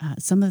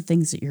some of the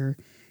things that you're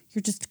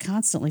just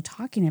constantly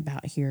talking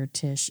about here,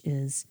 Tish,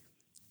 is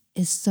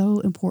so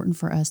important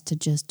for us to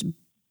just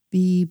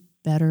be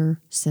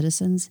better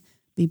citizens,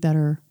 be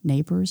better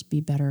neighbors,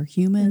 be better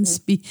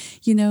humans,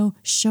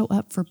 show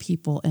up for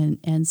people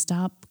and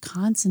stop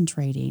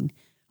concentrating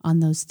on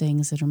those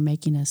things that are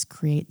making us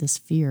create this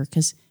fear.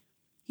 Because,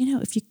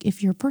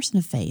 if you're a person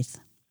of faith,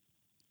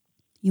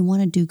 you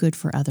want to do good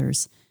for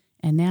others.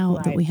 And now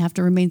that we have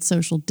to remain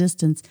social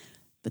distance,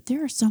 but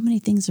there are so many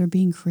things that are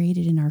being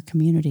created in our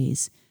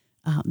communities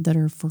that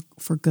are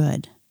for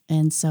good.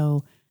 And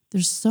so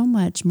there's so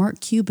much. Mark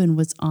Cuban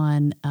was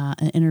on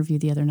an interview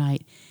the other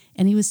night,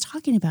 and he was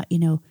talking about,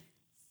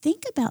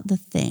 think about the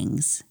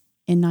things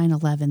in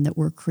 9/11 that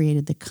were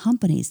created, the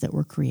companies that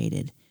were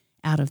created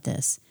out of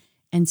this.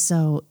 And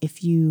so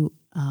if you,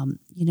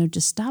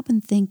 just stop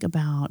and think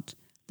about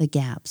the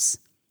gaps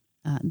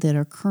that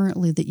are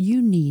currently that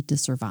you need to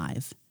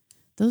survive.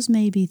 Those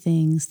may be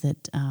things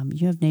that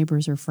you have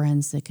neighbors or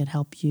friends that could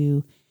help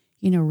you,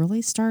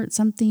 really start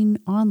something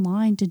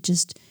online to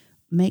just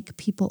make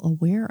people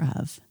aware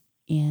of.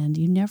 And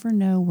you never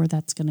know where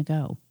that's going to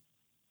go.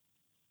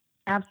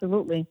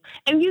 Absolutely.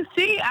 And you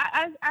see,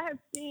 I have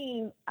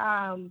seen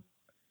a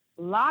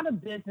lot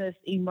of business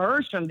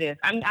emerge from this.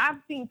 I mean, I've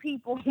seen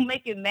people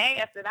making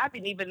masks that I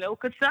didn't even know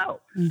could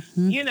sew, and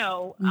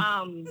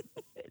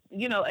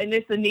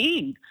it's a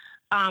need.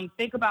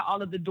 Think about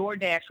all of the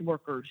DoorDash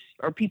workers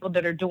or people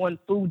that are doing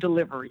food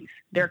deliveries.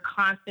 They're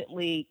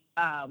constantly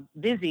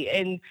busy.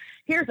 And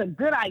here's a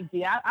good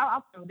idea.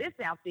 I'll throw this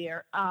out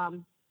there. A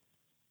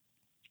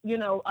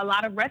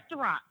lot of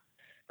restaurants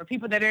or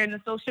people that are in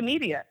the social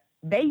media,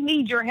 they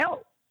need your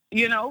help,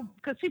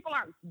 because people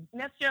aren't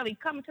necessarily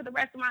coming to the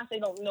restaurants. They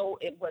don't know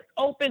what's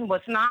open,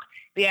 what's not,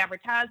 the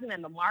advertising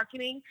and the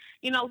marketing,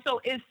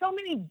 so it's so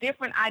many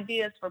different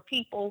ideas for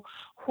people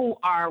who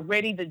are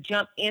ready to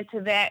jump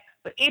into that.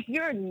 But if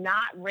you're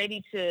not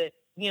ready to,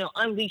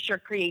 unleash your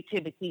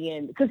creativity,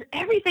 and because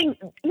everything,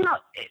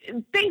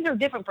 things are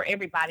different for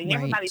everybody and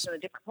everybody's in a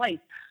different place.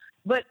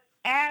 But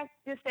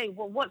just say,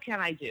 well, what can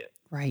I do?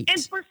 Right.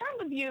 And for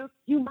some of you,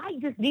 you might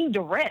just need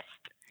to rest.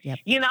 Yep.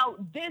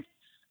 This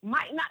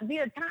might not be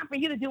a time for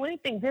you to do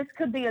anything. This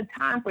could be a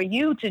time for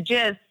you to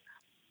just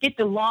get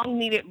the long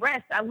needed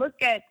rest. I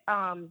look at,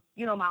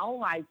 my own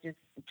life, just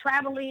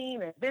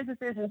traveling and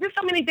businesses and just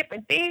so many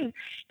different things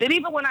that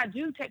even when I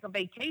do take a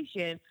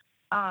vacation,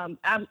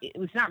 it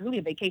was not really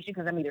a vacation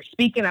because I'm either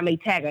speaking, I may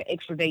tag an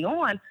extra day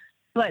on,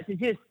 but to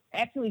just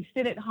actually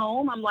sit at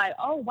home, I'm like,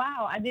 oh,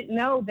 wow, I didn't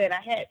know that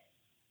I had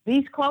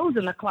these clothes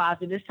in the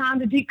closet. It's time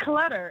to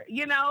declutter,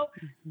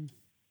 Mm-hmm.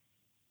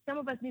 Some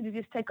of us need to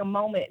just take a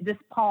moment, just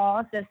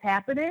pause that's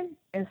happening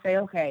and say,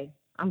 okay,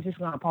 I'm just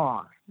going to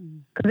pause.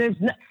 Because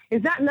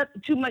it's not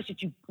too much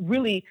that you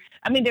really,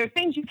 there are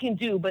things you can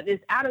do, but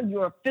it's out of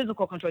your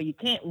physical control. You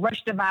can't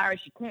rush the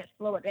virus. You can't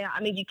slow it down.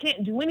 You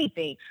can't do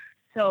anything.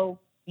 So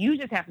you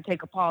just have to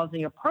take a pause in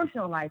your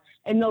personal life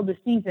and know the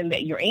season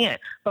that you're in.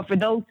 But for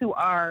those who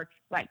are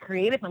like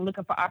creative and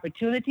looking for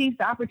opportunities,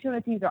 the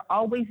opportunities are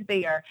always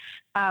there.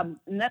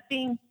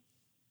 Nothing,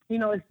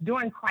 it's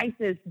during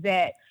crisis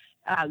that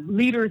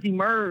leaders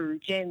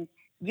emerge, and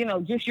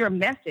just your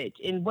message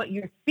and what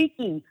you're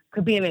speaking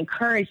could be an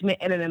encouragement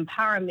and an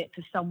empowerment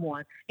to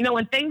someone.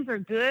 When things are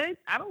good,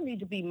 I don't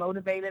need to be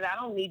motivated. I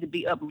don't need to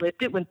be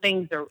uplifted when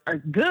things are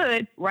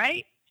good,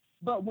 right?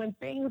 But when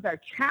things are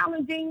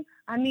challenging,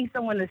 I need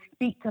someone to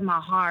speak to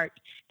my heart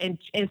and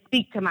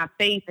speak to my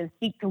faith and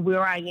speak to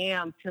where I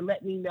am to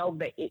let me know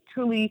that it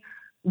truly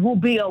will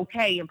be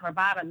okay and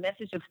provide a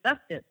message of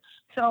substance.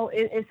 So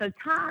it's a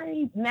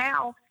time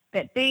now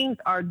that things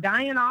are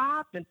dying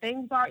off and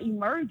things are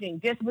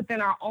emerging just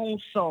within our own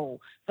soul.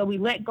 So we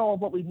let go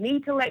of what we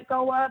need to let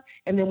go of,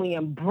 and then we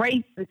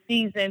embrace the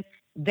season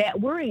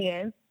that we're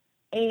in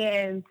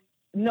and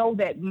know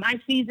that my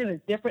season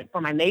is different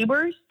from my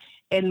neighbors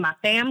and my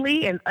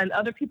family and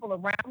other people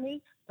around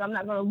me. So I'm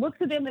not going to look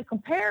to them in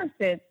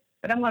comparison,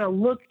 but I'm going to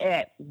look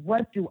at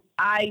what do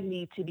I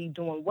need to be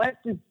doing? What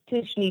does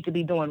Tish need to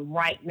be doing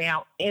right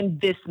now in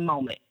this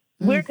moment?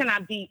 Where can I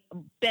be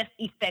best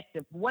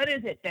effective? What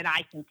is it that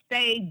I can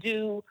say,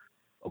 do,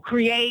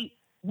 create?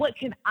 What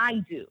can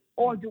I do?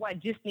 Or do I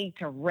just need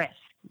to rest?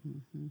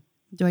 Mm-hmm.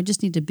 Do I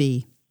just need to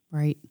be,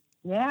 right?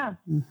 Yeah.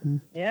 Mm-hmm.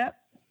 Yep.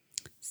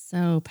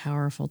 So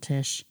powerful,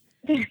 Tish.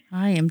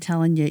 I am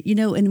telling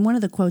you, and one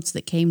of the quotes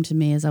that came to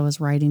me as I was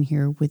writing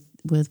here with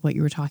what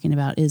you were talking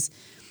about is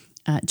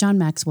John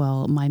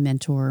Maxwell, my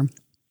mentor.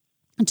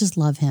 I just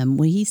love him.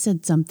 When he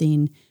said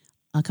something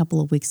a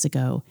couple of weeks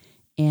ago,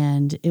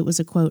 and it was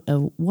a quote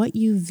of what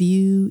you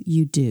view,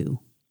 you do.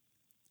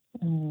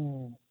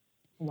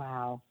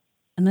 Wow.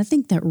 And I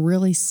think that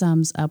really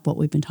sums up what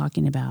we've been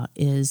talking about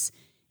is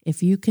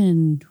if you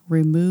can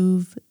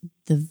remove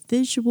the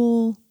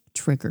visual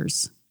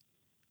triggers,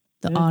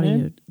 the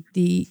audio,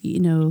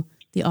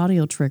 the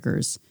audio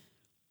triggers,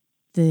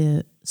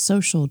 the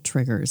social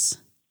triggers,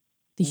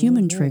 the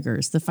human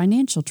triggers, the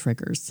financial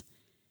triggers,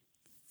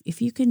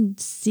 if you can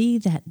see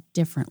that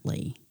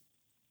differently,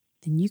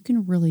 then you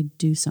can really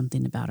do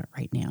something about it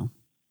right now.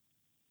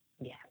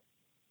 Yeah,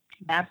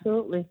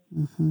 absolutely.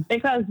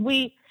 Because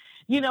when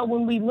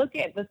we look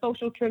at the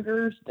social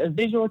triggers, the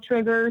visual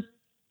triggers,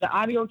 the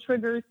audio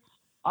triggers,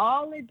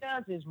 all it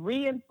does is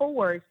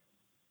reinforce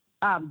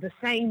the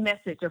same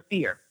message of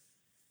fear.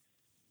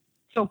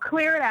 So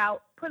clear it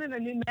out, put in a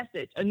new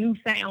message, a new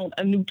sound,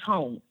 a new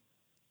tone,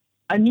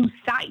 a new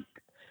sight,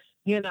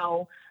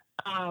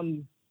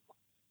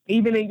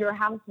 even in your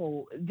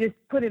household, just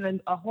put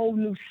in a whole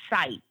new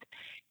sight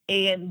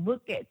and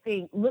look at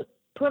things,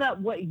 put up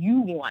what you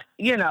want.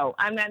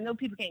 I know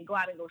people can't go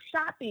out and go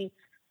shopping,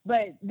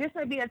 but this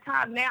would be a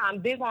time now. I'm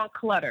big on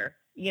clutter.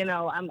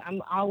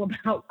 I'm all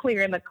about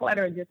clearing the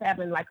clutter and just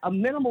having like a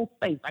minimal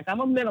space. Like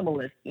I'm a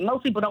minimalist.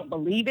 Most people don't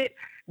believe it,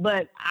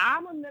 but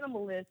I'm a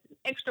minimalist,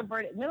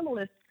 extroverted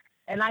minimalist.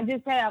 And I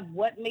just have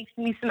what makes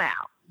me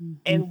smile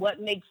and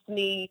what makes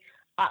me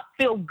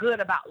feel good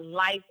about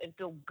life and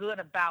feel good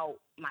about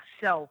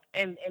myself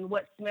and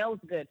what smells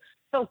good.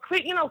 So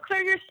clear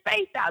your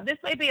space out. This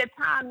may be a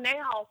time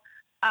now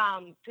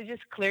to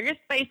just clear your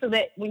space so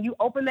that when you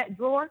open that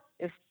drawer,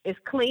 it's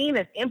clean,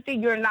 it's empty.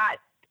 You're not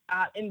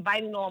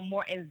inviting on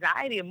more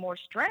anxiety and more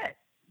stress.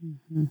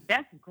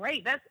 That's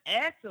great. That's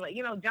excellent.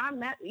 John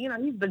Matt,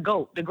 he's the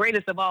GOAT, the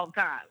greatest of all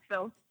time.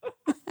 So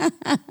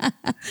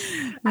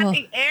I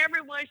think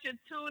everyone should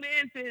tune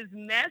in to his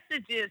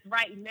messages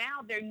right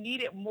now. They're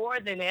needed more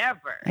than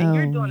ever. And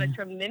you're doing a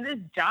tremendous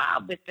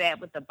job with that,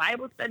 with the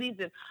Bible studies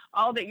and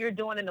all that you're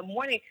doing in the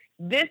morning.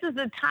 This is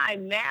the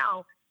time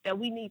now that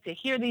we need to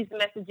hear these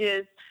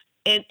messages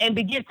and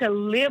begin to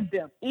live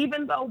them.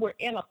 Even though we're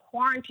in a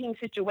quarantine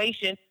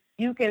situation,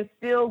 you can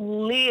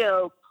still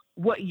live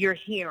what you're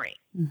hearing.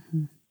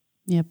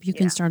 Yep, you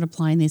can start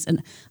applying these.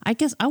 And I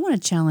guess I want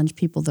to challenge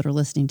people that are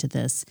listening to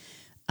this,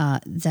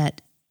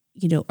 that,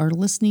 are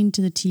listening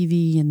to the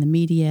TV and the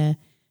media.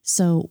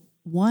 So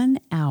 1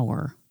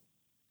 hour,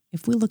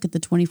 if we look at the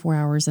 24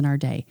 hours in our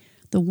day,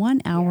 the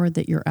 1 hour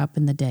that you're up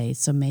in the day,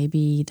 so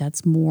maybe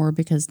that's more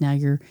because now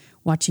you're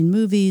watching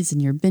movies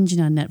and you're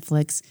binging on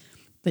Netflix,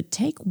 but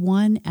take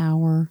 1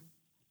 hour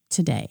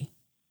today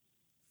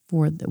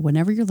for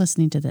whenever you're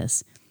listening to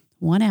this,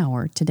 1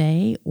 hour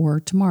today or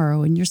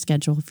tomorrow in your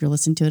schedule, if you're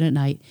listening to it at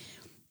night,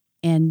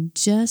 and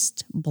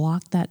just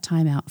block that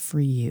time out for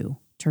you.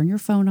 Turn your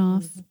phone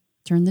off,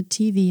 turn the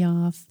TV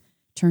off,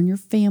 turn your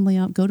family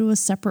off, go to a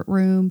separate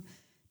room,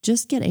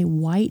 just get a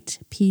white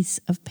piece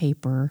of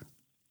paper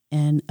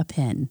and a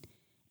pen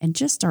and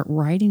just start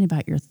writing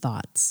about your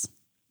thoughts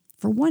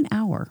for 1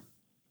 hour.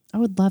 I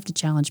would love to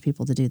challenge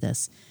people to do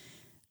this.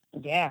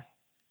 Yeah.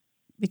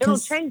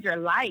 Because it'll change your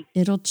life.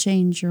 It'll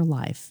change your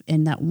life.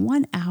 And that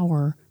 1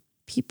 hour,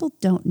 people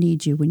don't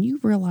need you. When you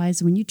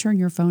realize, when you turn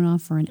your phone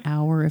off for an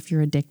hour, if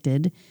you're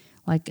addicted,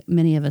 like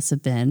many of us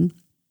have been,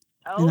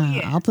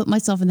 I'll put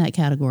myself in that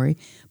category.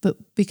 But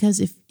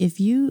because if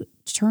you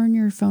turn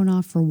your phone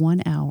off for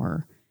 1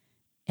 hour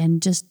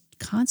and just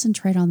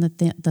concentrate on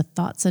the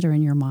thoughts that are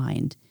in your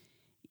mind,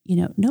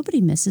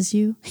 nobody misses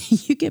you.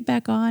 You get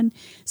back on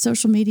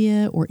social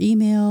media or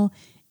email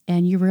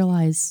and you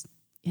realize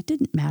it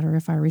didn't matter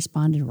if I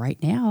responded right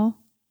now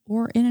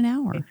or in an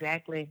hour.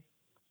 Exactly.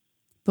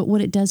 But what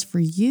it does for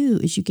you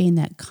is you gain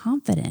that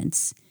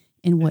confidence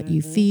in what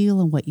you feel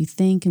and what you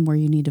think and where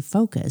you need to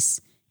focus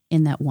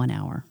in that 1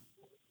 hour.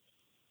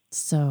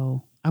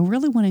 So I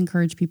really want to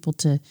encourage people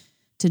to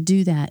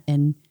do that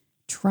and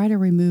try to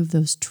remove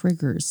those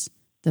triggers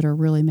that are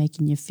really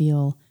making you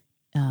feel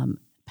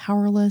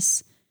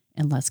powerless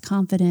and less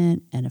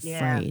confident and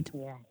afraid.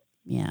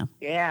 Yeah.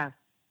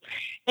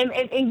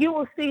 And you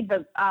will see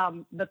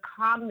the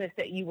calmness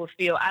that you will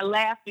feel. I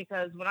laugh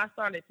because when I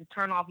started to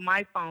turn off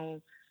my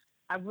phone,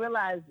 I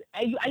realized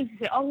I used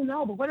to say, "Oh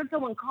no, but what if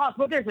someone calls?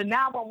 What if there's a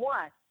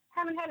 911?"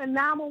 Haven't had a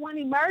 911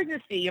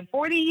 emergency in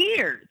 40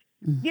 years.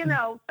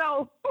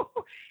 So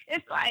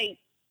it's like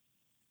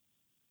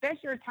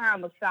that's your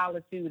time of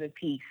solitude and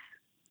peace.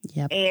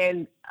 Yep.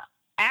 And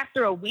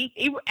after a week,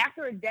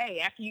 after a day,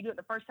 after you do it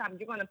the first time,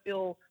 you're going to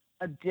feel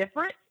a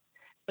difference.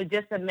 But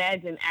just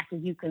imagine after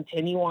you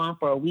continue on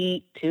for a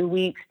week, 2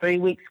 weeks, 3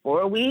 weeks,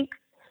 4 weeks,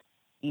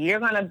 you're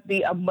going to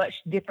be a much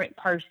different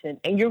person.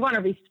 And you're going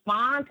to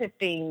respond to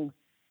things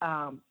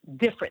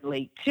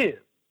differently, too.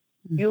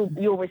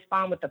 You'll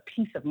respond with a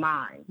peace of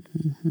mind.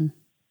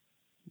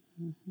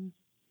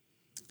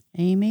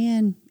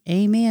 Amen.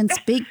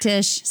 Speak,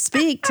 Tish.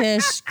 Speak,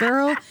 Tish.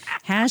 Girl,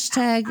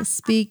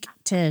 #Speak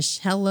Tish.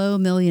 Hello,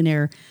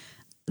 millionaire.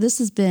 This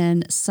has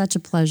been such a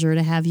pleasure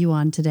to have you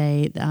on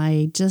today.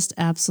 I just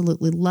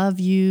absolutely love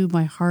you.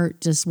 My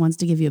heart just wants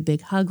to give you a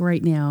big hug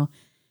right now.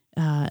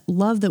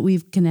 Love that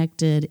we've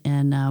connected.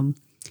 And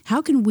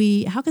how can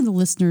the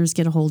listeners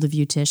get a hold of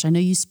you, Tish? I know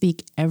you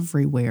speak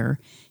everywhere.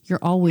 You're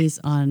always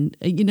on,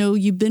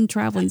 you've been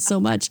traveling so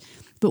much.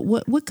 But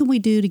what can we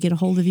do to get a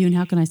hold of you, and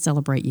how can I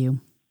celebrate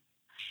you?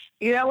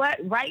 You know what?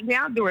 Right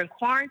now, during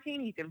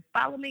quarantine, you can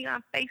follow me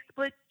on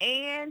Facebook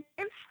and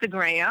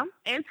Instagram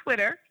and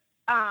Twitter.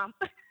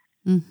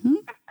 Mm-hmm.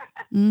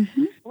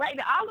 Mm-hmm. Right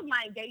now, all of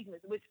my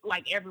engagements, which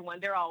like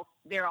everyone, they're all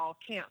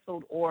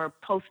canceled or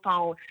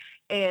postponed.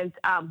 And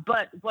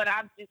but what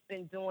I've just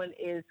been doing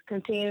is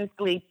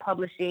continuously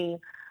publishing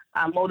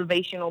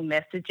motivational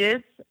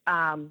messages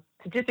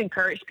to just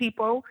encourage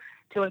people,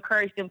 to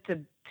encourage them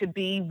to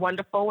be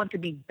wonderful and to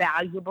be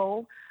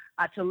valuable.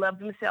 To love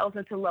themselves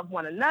and to love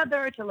one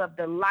another, to love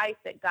the life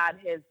that God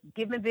has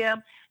given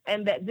them,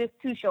 and that this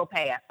too shall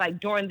pass. Like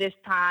during this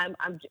time,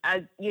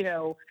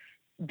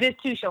 this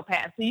too shall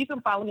pass. So you can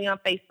follow me on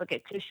Facebook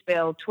at Tish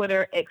Bell,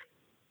 Twitter,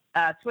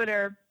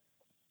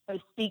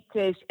 Speak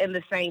Tish, and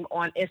the same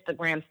on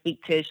Instagram,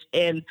 Speak Tish.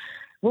 And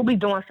we'll be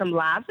doing some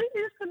lives, and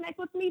just connect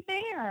with me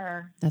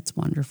there. That's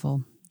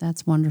wonderful.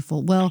 That's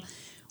wonderful. Well,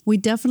 we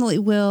definitely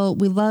will.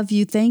 We love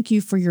you. Thank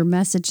you for your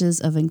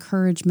messages of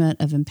encouragement,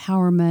 of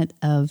empowerment,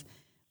 of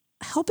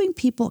helping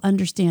people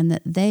understand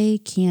that they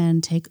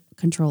can take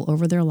control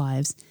over their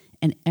lives,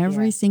 and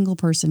every single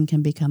person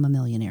can become a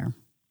millionaire.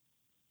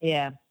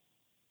 Yeah,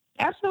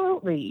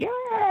 absolutely.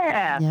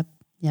 Yeah.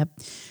 Yep.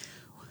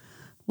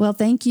 Well,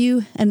 thank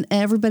you. And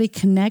everybody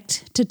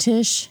connect to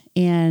Tish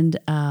and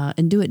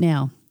do it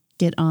now.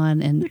 Get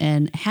on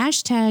and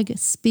hashtag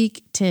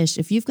Speak Tish.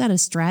 If you've got a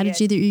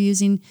strategy that you're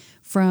using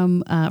from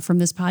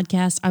this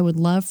podcast, I would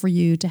love for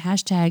you to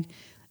hashtag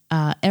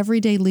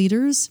Everyday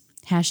Leaders,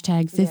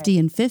 hashtag 50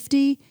 and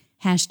 50,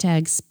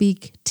 hashtag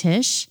Speak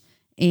Tish,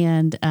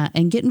 and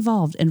get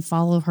involved and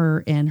follow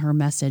her and her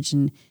message.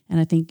 And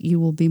I think you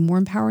will be more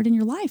empowered in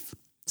your life.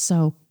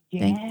 So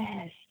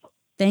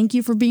thank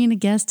you for being a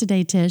guest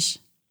today, Tish.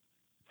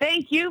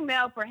 Thank you,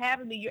 Mel, for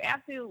having me. You're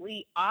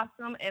absolutely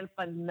awesome and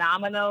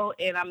phenomenal,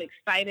 and I'm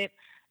excited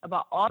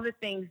about all the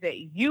things that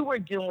you were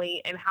doing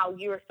and how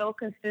you are so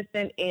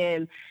consistent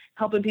in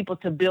helping people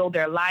to build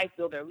their life,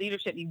 build their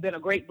leadership. You've been a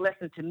great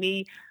blessing to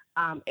me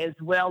as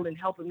well, in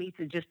helping me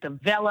to just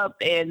develop,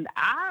 and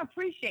I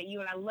appreciate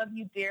you, and I love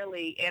you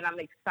dearly, and I'm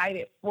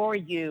excited for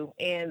you,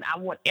 and I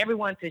want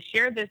everyone to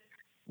share this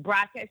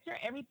broadcast, share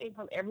everything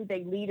from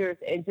Everyday Leaders,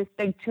 and just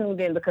stay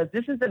tuned in, because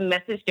this is the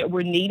message that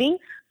we're needing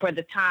for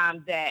the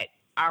time that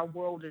our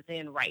world is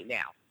in right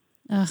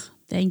now.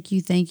 Thank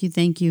you.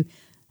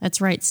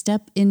 That's right.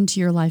 Step into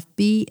your life.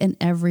 Be an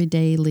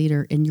everyday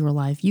leader in your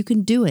life. You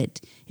can do it.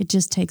 It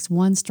just takes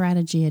one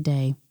strategy a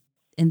day.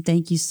 And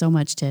thank you so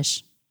much,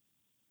 Tish.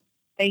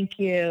 Thank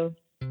you.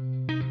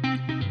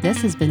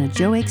 This has been a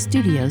Joe X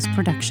Studios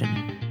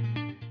production.